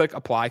to do is click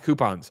Apply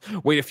Coupons.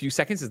 Wait a few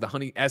seconds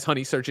as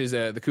Honey searches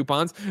the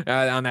coupons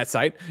on that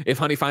site. If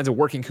Honey finds a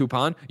working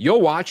coupon,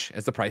 you'll watch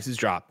as the prices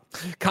drop.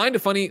 Kind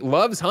of Funny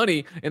loves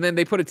Honey, and then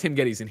they put a Tim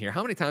Geddes in here.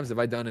 How many times have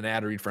I done an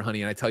ad read for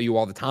Honey? And I tell you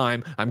all the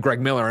time, I'm Greg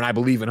Miller, and I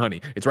believe in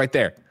Honey. It's right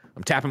there.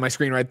 I'm tapping my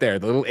screen right there.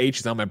 The little H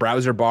is on my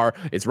browser bar.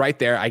 It's right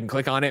there. I can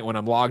click on it when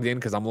I'm logged in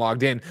because I'm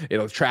logged in.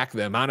 It'll track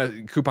the amount of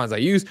coupons I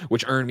use,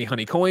 which earn me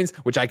Honey coins,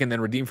 which I can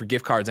then redeem for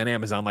gift cards on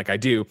Amazon like I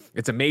do.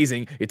 It's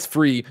amazing. It's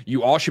free.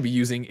 You all should be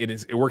using it.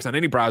 It works on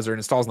any browser and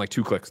installs in like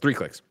 3 clicks.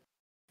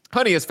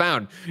 Honey has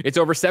found it's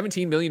over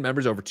 17 million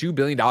members, over $2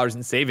 billion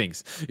in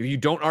savings. If you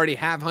don't already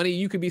have Honey,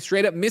 you could be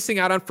straight up missing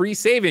out on free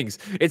savings.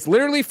 It's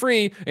literally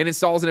free and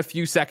installs in a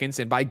few seconds.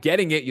 And by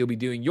getting it, you'll be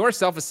doing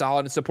yourself a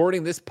solid and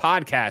supporting this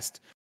podcast.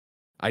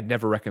 I'd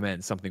never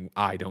recommend something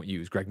I don't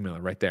use. Greg Miller,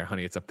 right there.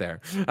 Honey, it's up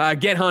there.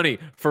 Get Honey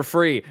for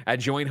free at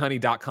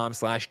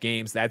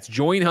joinhoney.com/games. That's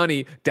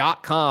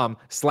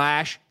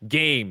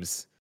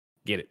joinhoney.com/games.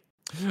 Get it.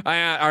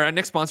 Our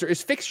next sponsor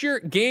is Fixture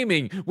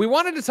Gaming. We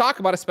wanted to talk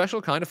about a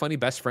special kind of funny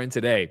best friend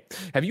today.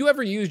 Have you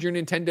ever used your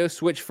Nintendo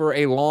Switch for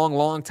a long,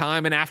 long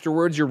time and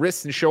afterwards your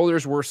wrists and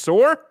shoulders were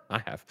sore?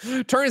 I have.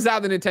 Turns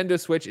out the Nintendo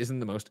Switch isn't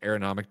the most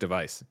ergonomic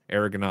device.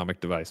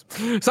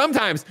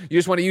 Sometimes you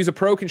just want to use a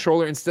Pro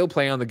controller and still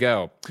play on the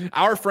go.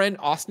 Our friend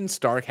Austin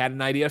Stark had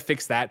an idea to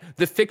fix that,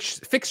 the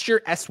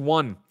Fixture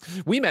S1.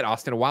 We met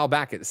Austin a while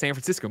back at the San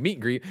Francisco meet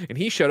and greet, and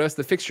he showed us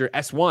the Fixture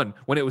S1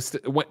 when it was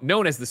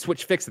known as the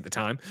Switch Fix at the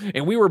time,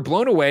 and we were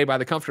blown away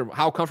by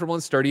how comfortable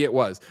and sturdy it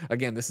was.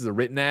 Again, this is a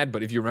written ad,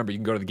 but if you remember, you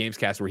can go to the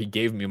Gamescast where he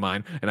gave me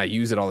mine, and I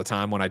use it all the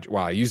time when I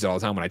used it all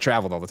the time when I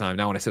traveled all the time.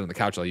 Now when I sit on the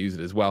couch, I'll use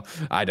it as well.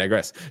 I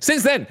digress.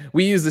 Since then,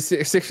 we use the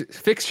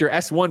Fixture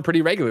S1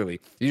 pretty regularly.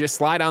 You just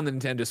slide on the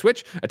Nintendo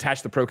Switch,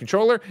 attach the Pro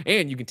controller,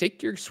 and you can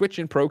take your Switch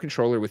and Pro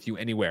controller with you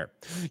anywhere.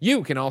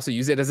 You can also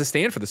use it as a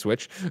stand for the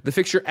Switch. The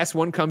Fixture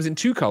S1 comes in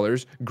 2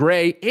 colors,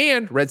 gray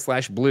and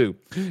red/blue.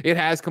 It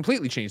has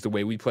completely changed the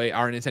way we play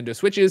our Nintendo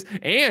Switches,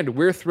 and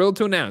we're thrilled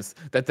to announce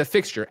that the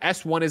Fixture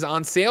S1 is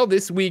on sale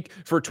this week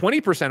for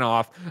 20%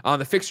 off on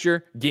the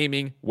Fixture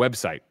Gaming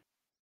website.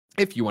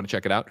 If you want to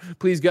check it out,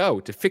 please go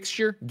to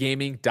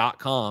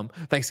fixturegaming.com.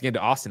 Thanks again to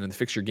Austin and the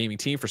Fixture Gaming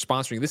team for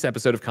sponsoring this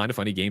episode of Kind of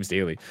Funny Games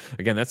Daily.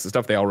 Again, that's the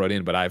stuff they all wrote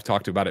in, but I've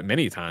talked about it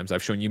many times.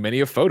 I've shown you many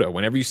a photo.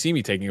 Whenever you see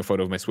me taking a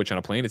photo of my Switch on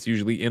a plane, it's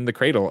usually in the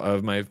cradle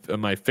of my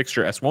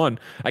Fixture S1.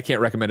 I can't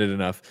recommend it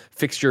enough.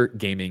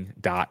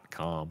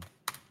 Fixturegaming.com.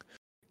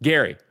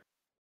 Gary,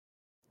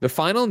 the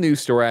final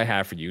news story I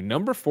have for you,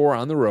 number 4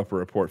 on the Roper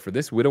Report for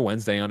this Widow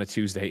Wednesday on a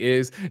Tuesday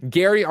is,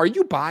 Gary, are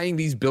you buying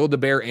these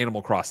Build-A-Bear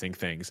Animal Crossing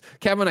things?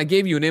 Kevin, I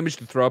gave you an image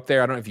to throw up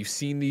there. I don't know if you've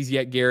seen these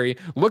yet, Gary.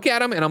 Look at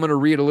them, and I'm going to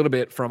read a little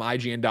bit from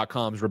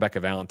IGN.com's Rebecca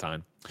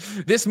Valentine.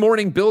 This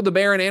morning,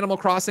 Build-A-Bear and Animal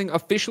Crossing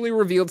officially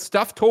revealed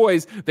stuffed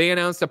toys. They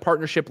announced a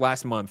partnership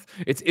last month.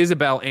 It's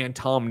Isabelle and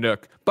Tom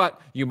Nook, but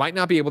you might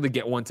not be able to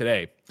get one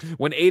today.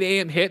 When 8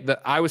 a.m. hit,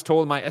 I was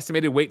told my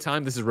estimated wait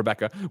time, this is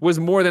Rebecca, was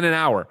more than an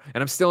hour,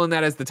 and I'm still in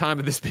that as the time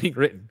of this being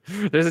written.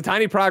 There's a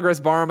tiny progress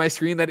bar on my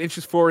screen that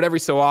inches forward every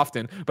so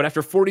often, but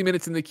after 40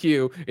 minutes in the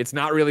queue, it's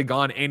not really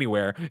gone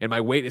anywhere, and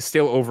my wait is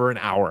still over an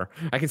hour.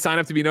 I can sign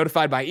up to be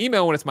notified by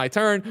email when it's my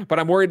turn, but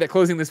I'm worried that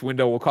closing this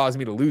window will cause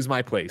me to lose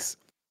my place.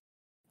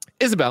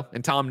 Isabelle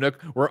and Tom Nook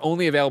were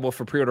only available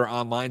for pre-order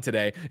online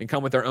today and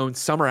come with their own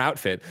summer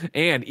outfit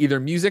and either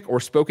music or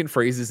spoken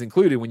phrases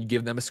included when you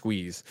give them a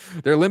squeeze.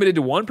 They're limited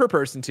to 1 per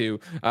person too.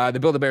 The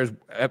Build-A-Bear's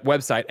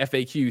website,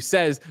 FAQ,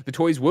 says the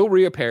toys will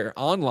reappear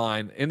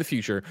online in the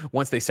future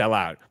once they sell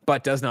out,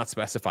 but does not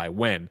specify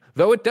when,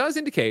 though it does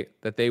indicate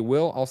that they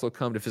will also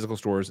come to physical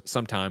stores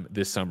sometime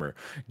this summer.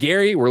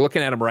 Gary, we're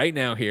looking at them right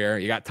now here.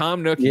 You got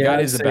Tom Nook, you got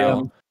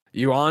Isabelle.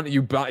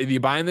 You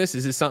buying this?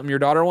 Is this something your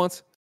daughter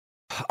wants?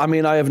 I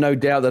mean, I have no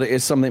doubt that it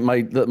is something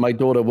that my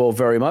daughter will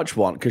very much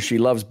want because she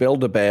loves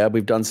Build-A-Bear.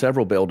 We've done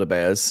several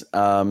Build-A-Bears,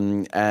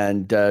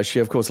 and she,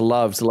 of course,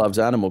 loves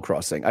Animal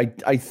Crossing.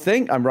 I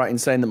think I'm right in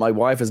saying that my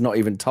wife has not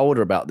even told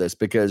her about this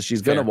because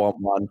she's going to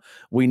want one.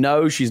 We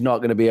know she's not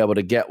going to be able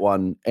to get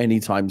one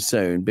anytime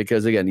soon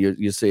because, again,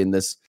 you're seeing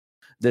this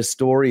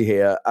story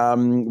here.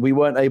 We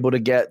weren't able to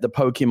get the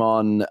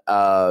Pokemon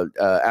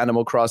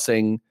Animal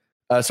Crossing,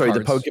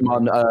 the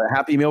Pokemon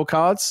Happy Meal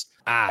cards.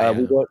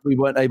 We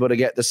weren't able to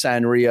get the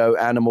Sanrio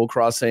Animal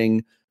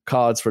Crossing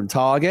cards from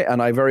Target, and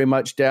I very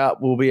much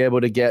doubt we'll be able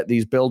to get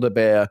these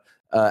Build-A-Bear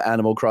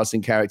Animal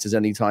Crossing characters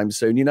anytime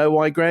soon. You know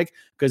why, Greg?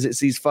 Because it's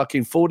these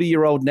fucking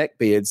 40-year-old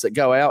neckbeards that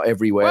go out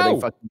everywhere. Whoa.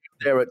 They fucking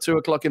there at 2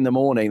 o'clock in the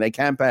morning. They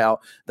camp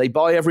out. They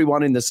buy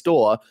everyone in the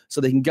store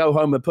so they can go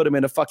home and put them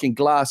in a fucking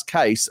glass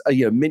case,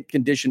 mint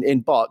condition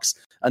in box,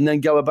 and then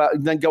go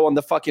on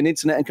the fucking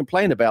internet and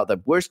complain about the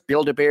worst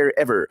Build-A-Bear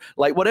ever.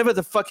 Like whatever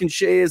the fucking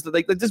shit is that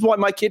this is why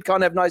my kid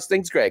can't have nice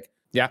things, Greg.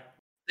 Yeah.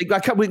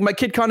 My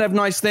kid can't have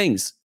nice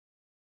things.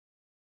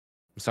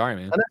 I'm sorry,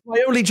 man. And that's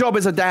my only job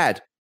as a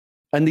dad.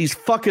 And these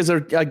fuckers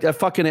are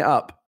fucking it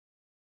up.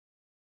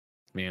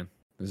 Man,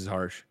 this is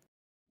harsh.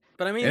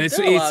 But I mean,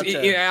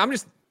 I'm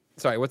just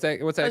sorry. What's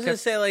that? I was gonna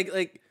say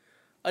like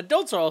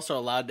adults are also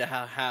allowed to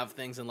have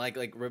things, and like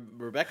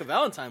Rebecca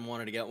Valentine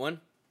wanted to get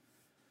one,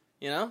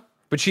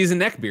 But she's a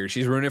neckbeard.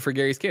 She's ruining it for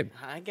Gary's kid.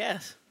 I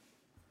guess.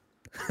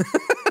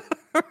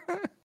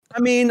 I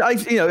mean, I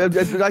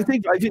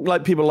think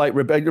like people like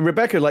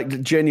Rebecca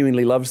like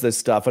genuinely loves this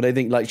stuff, and I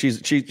think like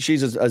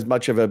she's as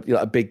much of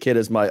a big kid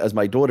as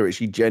my daughter is.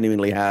 She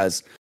genuinely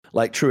has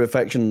like true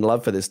affection and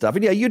love for this stuff.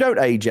 And yeah, you don't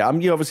age it. I'm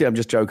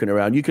just joking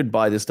around. You could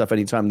buy this stuff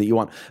anytime that you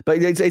want,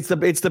 but it's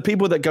the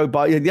people that go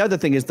buy. The other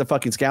thing is the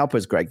fucking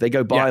scalpers, Greg. They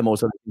go buy them all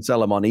so they can sell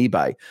them on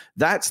eBay.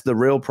 That's the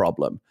real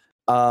problem.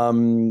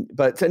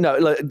 But no,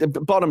 look, the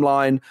bottom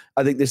line,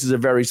 I think this is a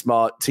very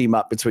smart team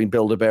up between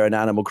Build-A-Bear and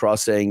Animal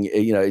Crossing.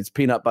 It's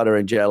peanut butter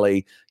and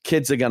jelly.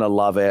 Kids are going to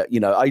love it.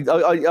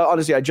 I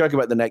honestly, I joke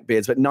about the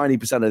neckbeards, but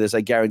 90% of this,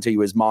 I guarantee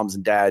you, is moms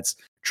and dads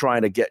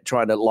trying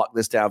to lock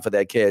this down for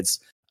their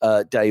kids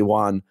day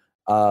one.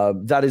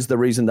 That is the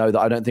reason, though, that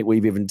I don't think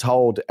we've even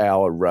told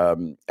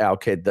our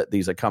kid that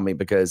these are coming,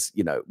 because,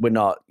 we're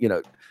not,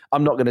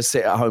 I'm not going to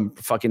sit at home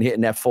fucking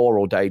hitting F4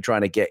 all day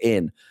trying to get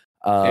in.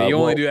 You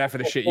only do that for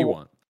the shit you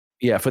want.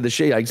 Yeah, for the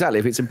shit, exactly.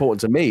 If it's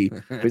important to me,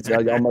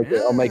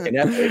 I'll make an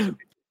effort.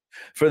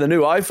 For the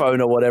new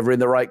iPhone or whatever in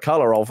the right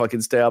color, I'll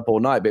fucking stay up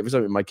all night. But if it's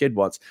something my kid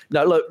wants,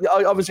 no, look,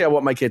 obviously I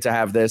want my kid to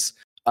have this.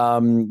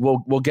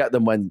 We'll get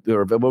them when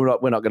we're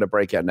not going to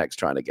break our necks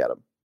trying to get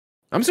them.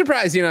 I'm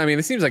surprised,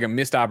 this seems like a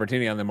missed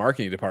opportunity on the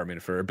marketing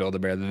department for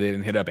Build-A-Bear that they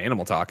didn't hit up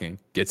Animal Talking,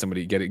 get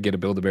a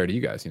Build-A-Bear to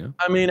you guys,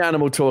 I mean,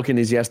 Animal Talking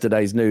is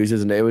yesterday's news,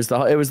 isn't it? It was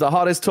the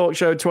hottest talk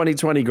show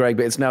 2020, Greg,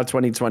 but it's now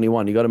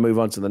 2021. You got to move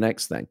on to the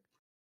next thing.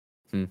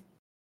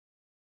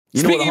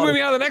 Speaking of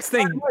moving on to the next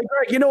thing,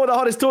 Greg, you know what the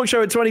hottest talk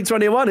show in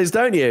 2021 is,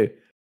 don't you?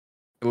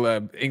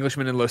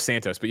 Englishman in Los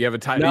Santos, but you have a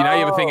time. Now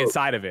you have a thing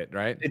inside of it,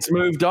 right? It's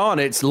moved on.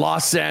 It's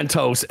Los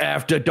Santos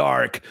After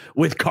Dark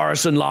with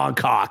Carson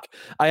Longcock.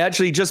 I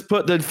actually just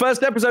put the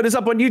first episode is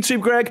up on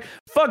YouTube, Greg.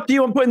 Fuck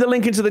you. I'm putting the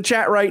link into the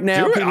chat right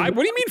now. Do it. What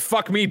do you mean,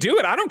 fuck me? Do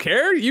it. I don't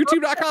care.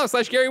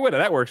 YouTube.com/Gary Whitta.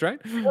 That works,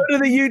 right? Go to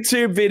the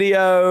YouTube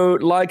video,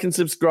 like and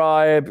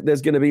subscribe.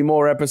 There's going to be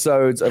more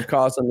episodes of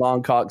Carson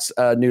Longcock's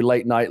new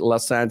late night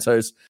Los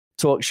Santos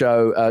talk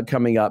show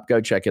coming up.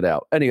 Go check it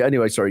out.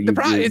 Anyway, sorry.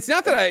 It's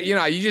not that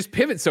you just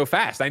pivot so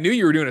fast. I knew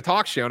you were doing a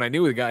talk show, and I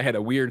knew the guy had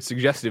a weird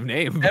suggestive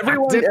name.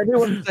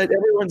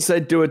 Everyone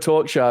said do a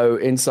talk show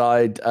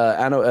inside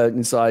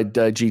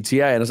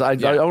GTA, and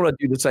I want to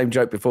do the same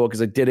joke before,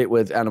 because I did it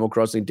with Animal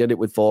Crossing, did it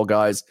with Fall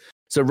Guys.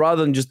 So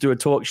rather than just do a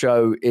talk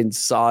show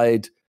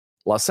inside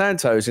Los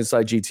Santos,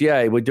 inside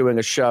GTA, we're doing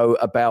a show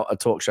about a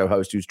talk show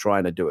host who's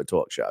trying to do a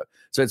talk show.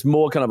 So it's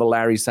more kind of a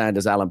Larry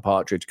Sanders, Alan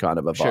Partridge kind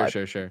of a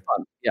vibe. Sure.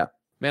 Fun. Yeah.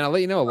 Man, I'll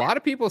let you know, a lot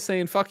of people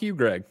saying fuck you,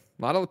 Greg.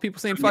 A lot of people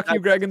saying fuck you,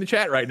 Greg, in the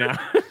chat right now.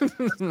 A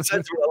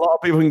lot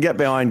of people can get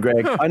behind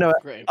Greg. I know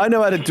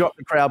how to drop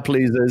the crowd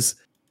pleasers.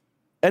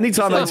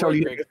 Anytime I tell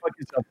you to fuck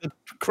yourself, the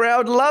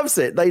crowd loves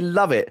it. They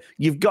love it.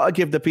 You've got to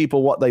give the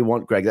people what they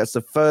want, Greg. That's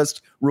the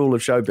first rule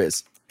of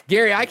showbiz.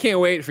 Gary, I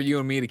can't wait for you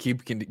and me to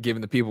keep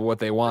giving the people what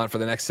they want for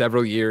the next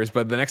several years,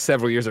 but the next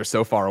several years are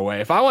so far away.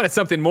 If I wanted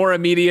something more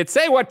immediate,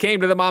 say what came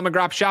to the mom and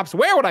grop shops,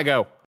 where would I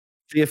go?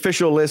 The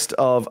official list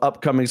of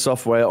upcoming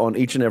software on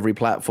each and every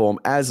platform,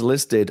 as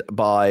listed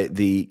by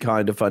the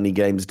Kind of Funny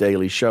Games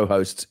Daily show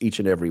hosts each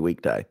and every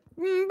weekday.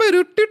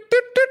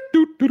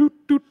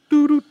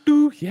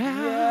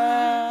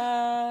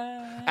 Yeah.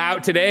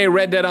 Out today,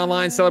 Red Dead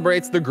Online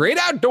celebrates the great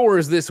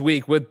outdoors this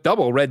week with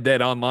double Red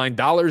Dead Online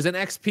dollars and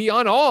XP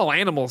on all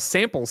animal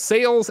sample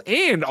sales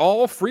and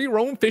all free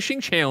roam fishing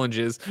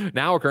challenges,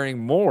 now occurring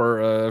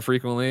more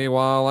frequently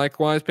while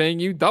likewise paying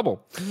you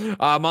double.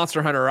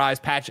 Monster Hunter Rise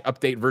patch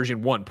update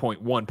version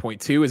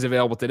 1.1.2 is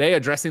available today,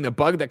 addressing the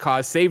bug that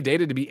caused save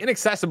data to be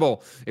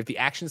inaccessible if the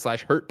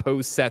action/hurt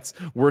pose sets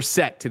were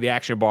set to the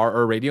action bar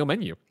or radio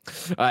menu.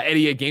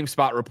 Eddie at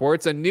GameSpot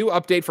reports a new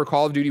update for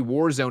Call of Duty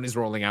Warzone is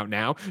rolling out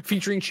now,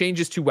 featuring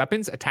changes to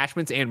weapons,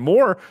 attachments, and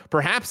more.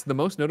 Perhaps the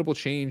most notable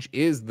change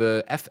is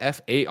the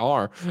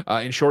FFAR.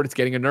 In short, it's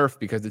getting a nerf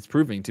because it's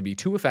proving to be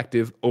too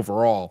effective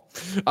overall.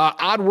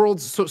 Oddworld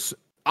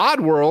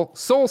Oddworld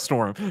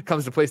Soulstorm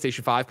comes to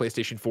PlayStation 5,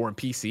 PlayStation 4, and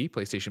PC.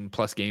 PlayStation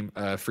Plus game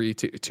free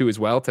too as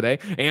well today.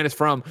 And it's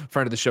from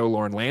friend of the show,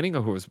 Lauren Lanning,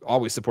 who has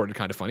always supported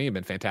Kind of Funny and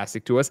been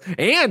fantastic to us.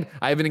 And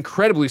I have an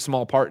incredibly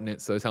small part in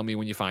it, so tell me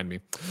when you find me.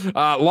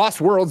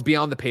 Lost Worlds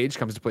Beyond the Page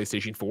comes to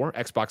PlayStation 4,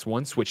 Xbox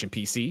One, Switch, and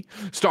PC.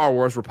 Star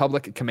Wars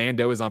Republic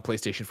Commando is on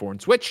PlayStation 4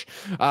 and Switch.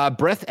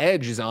 Breath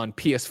Edge is on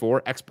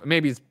PS4.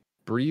 Maybe it's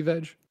Breathe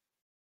Edge?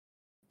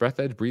 Breath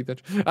Edge? Breathe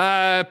Edge?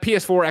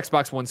 PS4,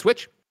 Xbox One,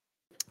 Switch.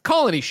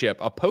 Colony Ship,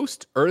 a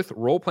post-Earth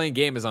role-playing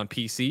game, is on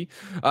PC.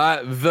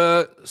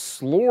 The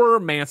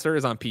Slormancer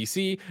is on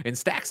PC, and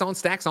Stacks on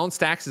Stacks on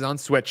Stacks is on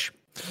Switch.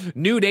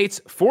 New dates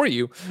for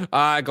you.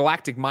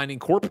 Galactic Mining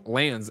Corp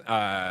lands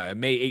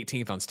May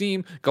 18th on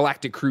Steam.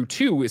 Galactic Crew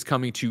 2 is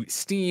coming to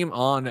Steam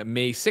on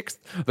May 6th.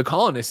 The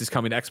Colonist is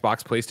coming to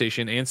Xbox,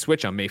 PlayStation, and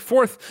Switch on May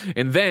 4th.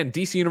 And then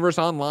DC Universe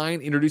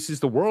Online introduces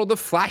the world of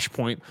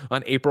Flashpoint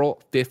on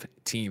April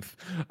 15th.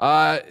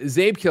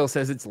 Zabekill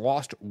says it's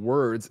Lost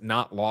Words,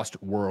 not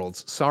Lost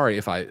Worlds. Sorry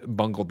if I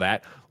bungled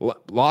that.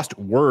 Lost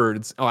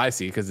Words. Oh, I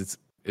see, because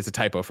it's a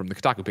typo from the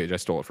Kotaku page I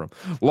stole it from.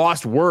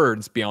 Lost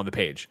Words Beyond the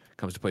Page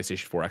comes to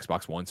PlayStation 4,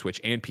 Xbox One, Switch,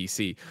 and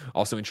PC.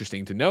 Also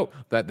interesting to note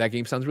that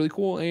game sounds really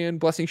cool, and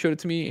Blessing showed it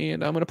to me,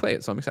 and I'm going to play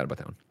it, so I'm excited about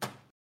that one.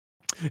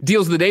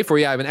 Deals of the day for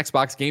you. I have an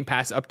Xbox Game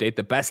Pass update.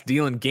 The best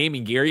deal in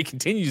gaming, Gary,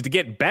 continues to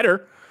get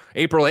better.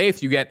 April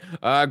 8th, you get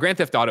Grand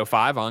Theft Auto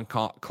 5 on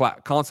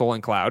console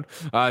and cloud,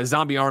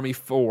 Zombie Army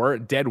 4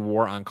 Dead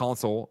War on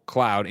console,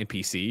 cloud, and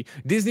PC,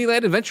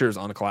 Disneyland Adventures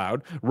on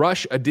cloud,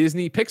 Rush, a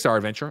Disney Pixar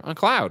adventure on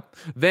cloud.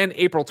 Then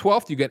April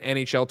 12th, you get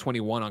NHL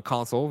 21 on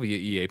console via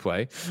EA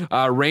Play.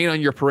 Rain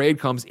on Your Parade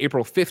comes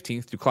April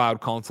 15th to cloud,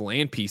 console,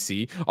 and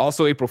PC.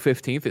 Also April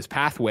 15th is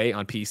Pathway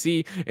on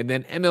PC, and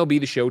then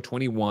MLB The Show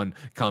 21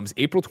 comes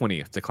April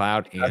 20th to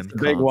cloud and That's the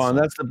big one.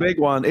 That's the big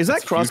one. Is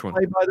that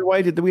crossplay, by the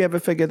way? Did we ever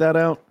figure that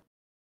out?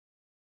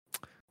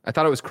 I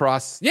thought it was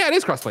cross. Yeah, it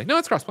is crossplay. No,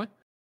 it's crossplay.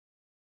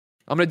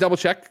 I'm gonna double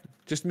check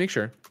just to make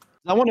sure.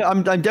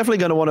 I'm definitely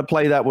going to want to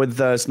play that with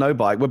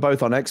Snowbike. We're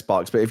both on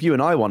Xbox, but if you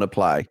and I want to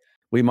play,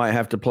 we might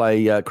have to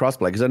play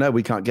crossplay because I know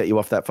we can't get you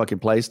off that fucking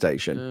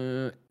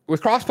PlayStation.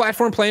 With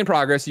cross-platform play in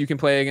progress, you can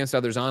play against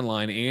others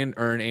online and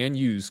earn and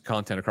use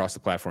content across the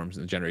platforms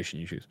and the generation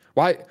you choose.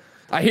 Why?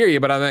 I hear you,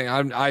 but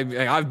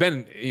I've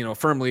been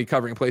firmly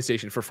covering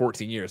PlayStation for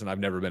 14 years, and I've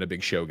never been a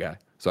big show guy,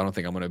 so I don't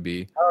think I'm going to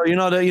be. Oh, you're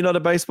not a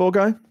baseball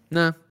guy?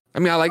 No, I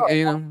mean I like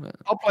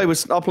I'll play with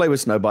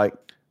Snowbike.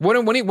 When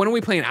are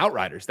we playing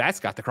Outriders? That's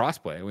got the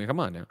crossplay. I mean, come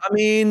on now. I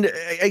mean,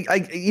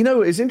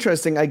 it's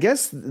interesting. I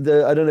guess I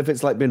don't know if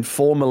it's like been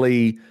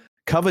formally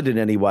covered in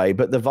any way,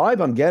 but the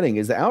vibe I'm getting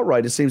is that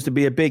Outriders seems to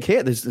be a big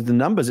hit. The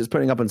numbers it's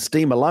putting up on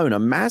Steam alone are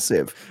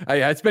massive.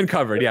 Yeah, it's been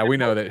covered. Yeah, we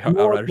know that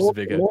Outriders is a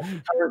big hit.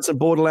 Parents of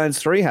Borderlands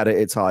 3 had it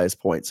its highest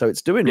point, so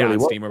it's doing really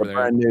well. Steam over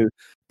there.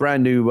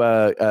 Brand new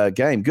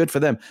game. Good for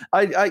them.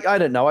 I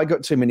don't know. I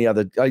got too many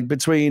other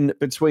between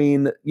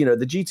the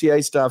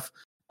GTA stuff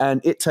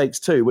and It Takes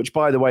Two, which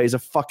by the way is a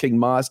fucking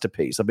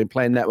masterpiece. I've been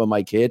playing that with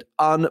my kid.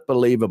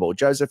 Unbelievable.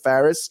 Joseph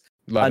Fares,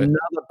 another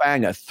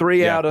banger.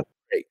 3 out of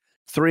 3.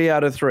 3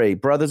 out of 3.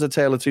 Brothers: A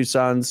Tale of Two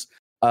Sons,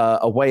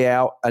 A Way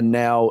Out, and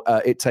now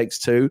It Takes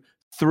Two.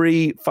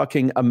 3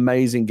 fucking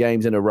amazing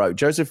games in a row.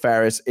 Joseph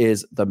Fares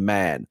is the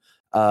man.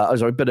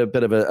 Sorry, a bit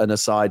of an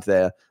aside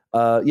there.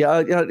 I'm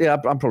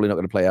probably not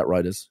going to play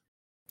Outriders.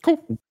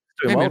 Cool.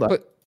 Play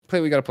what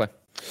we got to play.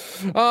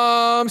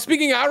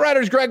 Speaking of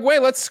Outriders, Greg Way,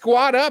 let's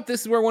squad up.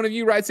 This is where one of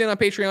you writes in on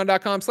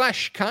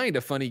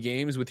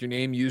patreon.com/kindafunnygames with your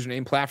name,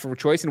 username, platform of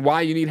choice, and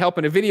why you need help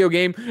in a video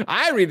game.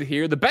 I read it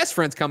here. The best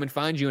friends come and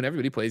find you, and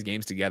everybody plays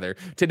games together.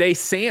 Today,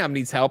 Sam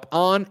needs help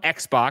on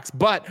Xbox,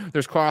 but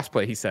there's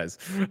crossplay, he says.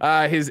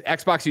 His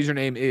Xbox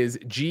username is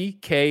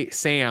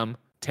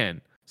GKSam10.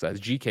 So that's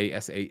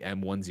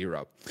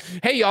GKSAM10.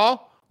 Hey,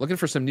 y'all. Looking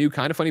for some new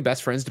Kind of Funny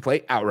best friends to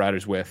play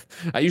Outriders with.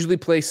 I usually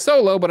play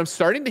solo, but I'm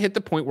starting to hit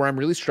the point where I'm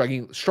really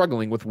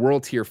struggling with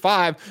World Tier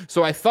 5,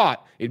 so I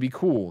thought it'd be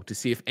cool to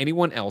see if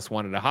anyone else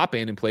wanted to hop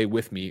in and play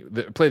with me,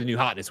 play the new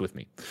hotness with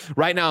me.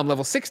 Right now, I'm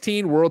level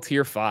 16, World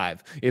Tier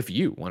 5. If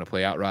you want to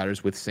play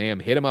Outriders with Sam,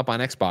 hit him up on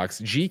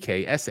Xbox,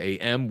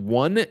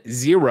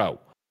 GKSAM10.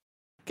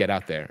 Get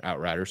out there,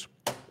 Outriders.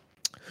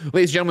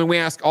 Ladies and gentlemen, we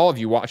ask all of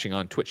you watching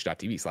on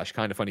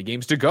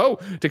twitch.tv/kindafunnygames to go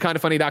to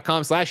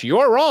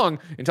kindafunny.com/you're-wrong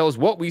and tell us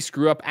what we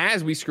screw up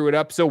as we screw it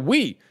up so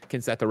we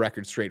can set the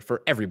record straight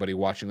for everybody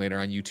watching later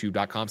on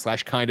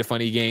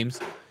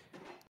youtube.com/kindafunnygames,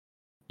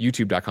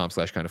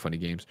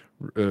 youtube.com/kindafunnygames,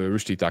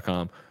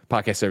 roosterteeth.com,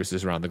 podcast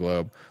services around the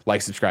globe.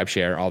 Like, subscribe,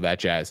 share, all that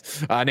jazz.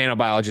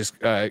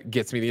 Nanobiologist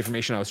gets me the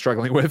information I was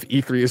struggling with.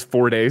 E3 is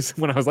 4 days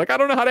when I was like, I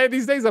don't know how to add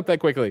these days up that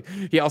quickly.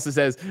 He also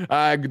says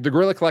the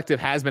Guerrilla Collective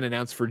has been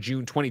announced for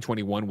June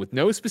 2021 with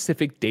no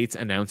specific dates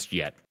announced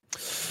yet.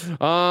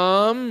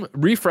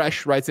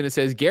 Refresh writes in and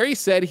says, Gary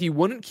said he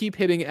wouldn't keep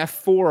hitting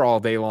F4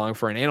 all day long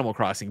for an Animal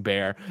Crossing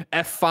bear.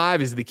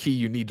 F5 is the key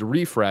you need to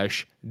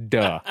refresh.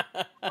 Duh.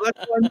 Well,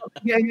 that's why I'm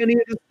not getting any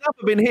of this stuff.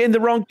 I've been hitting the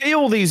wrong key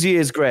all these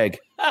years, Greg.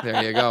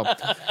 There you go.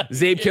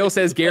 Zabe Kill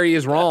says Gary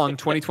is wrong.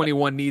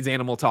 2021 needs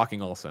animal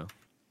talking also.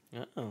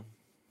 Oh.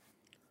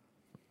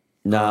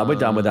 Nah, we're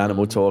done with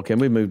animal talking.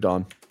 We moved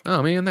on.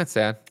 Oh, man, that's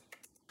sad.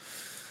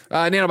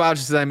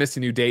 Nanobiologist says, I missed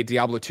a new date.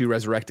 Diablo 2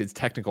 Resurrected's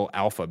technical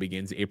alpha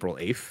begins April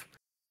 8th.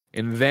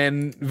 And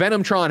then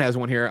Venomtron has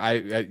one here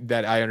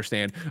that I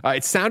understand.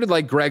 It sounded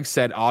like Greg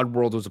said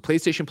Oddworld was a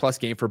PlayStation Plus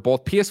game for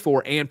both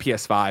PS4 and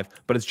PS5,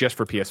 but it's just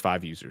for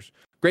PS5 users.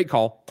 Great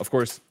call. Of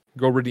course,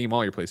 go redeem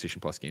all your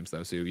PlayStation Plus games,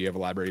 though, so you have a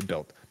library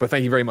built. But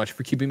thank you very much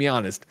for keeping me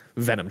honest,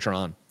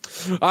 Venomtron.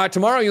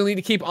 Tomorrow, you'll need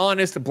to keep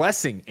honest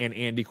Blessing and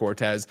Andy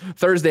Cortez.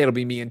 Thursday, it'll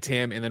be me and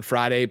Tim. And then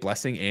Friday,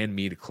 Blessing and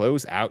me to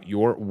close out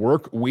your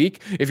work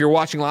week. If you're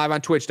watching live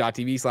on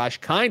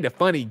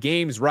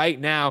twitch.tv/kindafunnygames right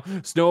now,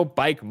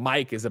 Snowbike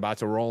Mike is about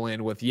to roll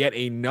in with yet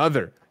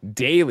another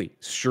daily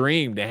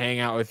stream to hang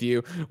out with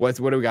you. What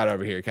do we got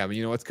over here, Kevin?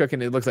 You know what's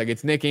cooking? It looks like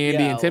it's Nick,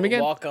 Andy, and Tim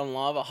again. Walk on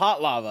Lava,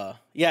 Hot Lava.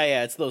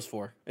 Yeah, it's those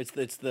four. It's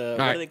the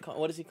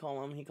what does he call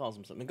them? He calls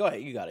them something. Go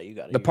ahead, you got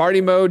it. The Party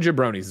Mode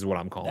Jabronis is what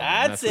I'm calling them.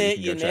 That's it.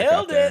 You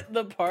nailed it.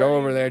 The party. Go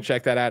over there,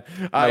 check that out.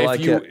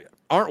 If you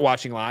aren't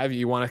watching live,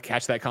 you want to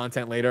catch that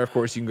content later, of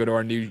course, you can go to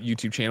our new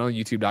YouTube channel,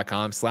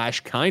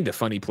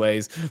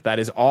 youtube.com/kindafunnyplays. That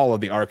is all of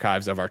the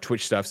archives of our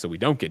Twitch stuff, so we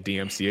don't get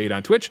DMCA'd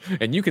on Twitch,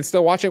 and you can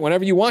still watch it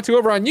whenever you want to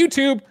over on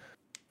YouTube.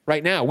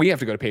 Right now, we have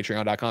to go to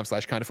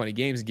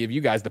patreon.com/kindafunnygames and give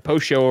you guys the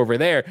post show over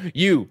there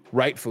you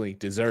rightfully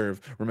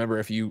deserve. Remember,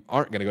 if you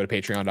aren't going to go to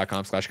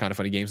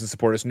patreon.com/kindafunnygames and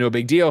support us, no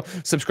big deal.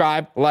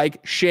 Subscribe,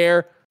 like,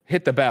 share,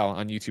 hit the bell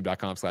on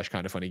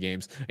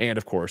youtube.com/kindafunnygames, and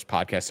of course,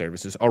 podcast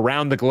services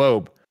around the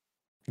globe.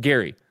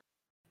 Gary,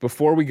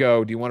 before we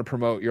go, do you want to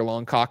promote your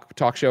Long Cock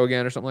talk show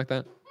again or something like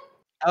that?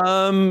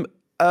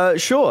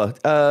 Sure.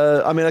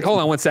 Hold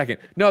on 1 second.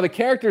 No, the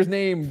character's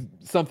name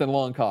something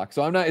Long Cock,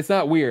 so it's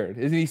not weird.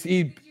 Isn't he?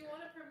 Did you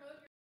want to promote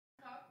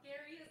your cock,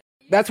 Gary?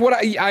 That's what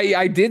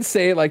I did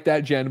say it like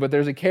that, Jen, but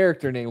there's a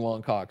character named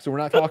Long Cock, so we're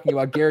not talking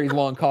about Gary's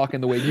Long Cock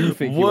in the way you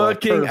think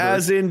working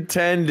as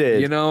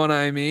intended. You know what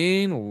I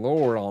mean?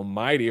 Lord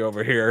almighty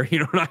over here. You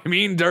know what I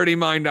mean? Dirty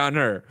mind on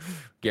her.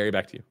 Gary,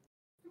 back to you.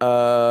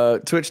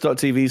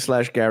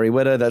 Twitch.tv/Gary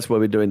Whitta. That's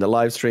where we're doing the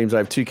live streams. I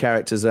have two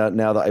characters out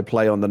now that I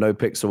play on the No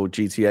Pixel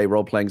GTA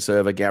role-playing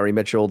server. Gary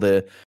Mitchell,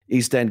 the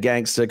East End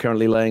gangster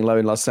currently laying low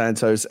in Los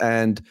Santos,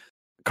 and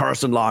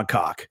Carson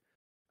Longcock,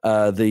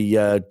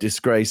 the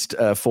disgraced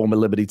former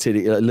Liberty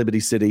City. I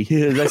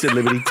said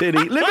Liberty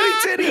Titty. Liberty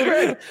Titty,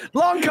 Greg.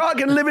 Longcock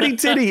and Liberty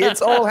Titty.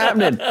 It's all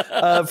happening.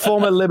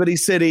 Former Liberty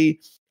City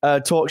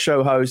talk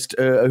show host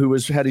who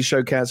had his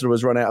show canceled,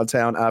 was run out of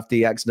town after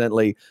he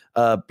accidentally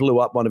blew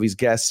up one of his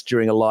guests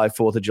during a live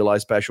 4th of July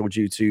special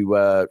due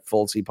to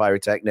faulty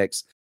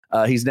pyrotechnics.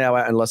 He's now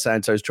out in Los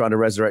Santos trying to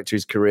resurrect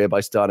his career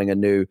by starting a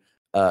new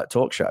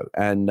talk show.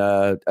 And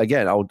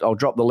again, I'll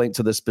drop the link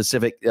to the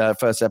specific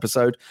first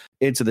episode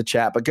into the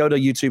chat, but go to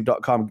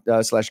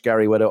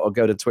youtube.com/Gary Whitta or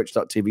go to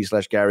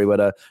twitch.tv/Gary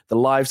Whitta. The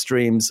live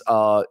streams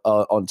are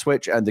on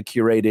Twitch, and the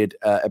curated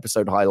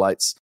episode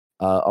highlights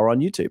are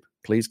on YouTube.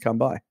 Please come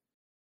by.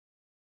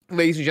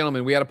 Ladies and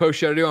gentlemen, we had a post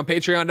show to do on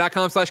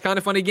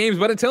patreon.com/kindafunnygames,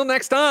 but until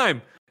next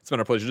time, it's been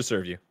our pleasure to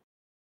serve you.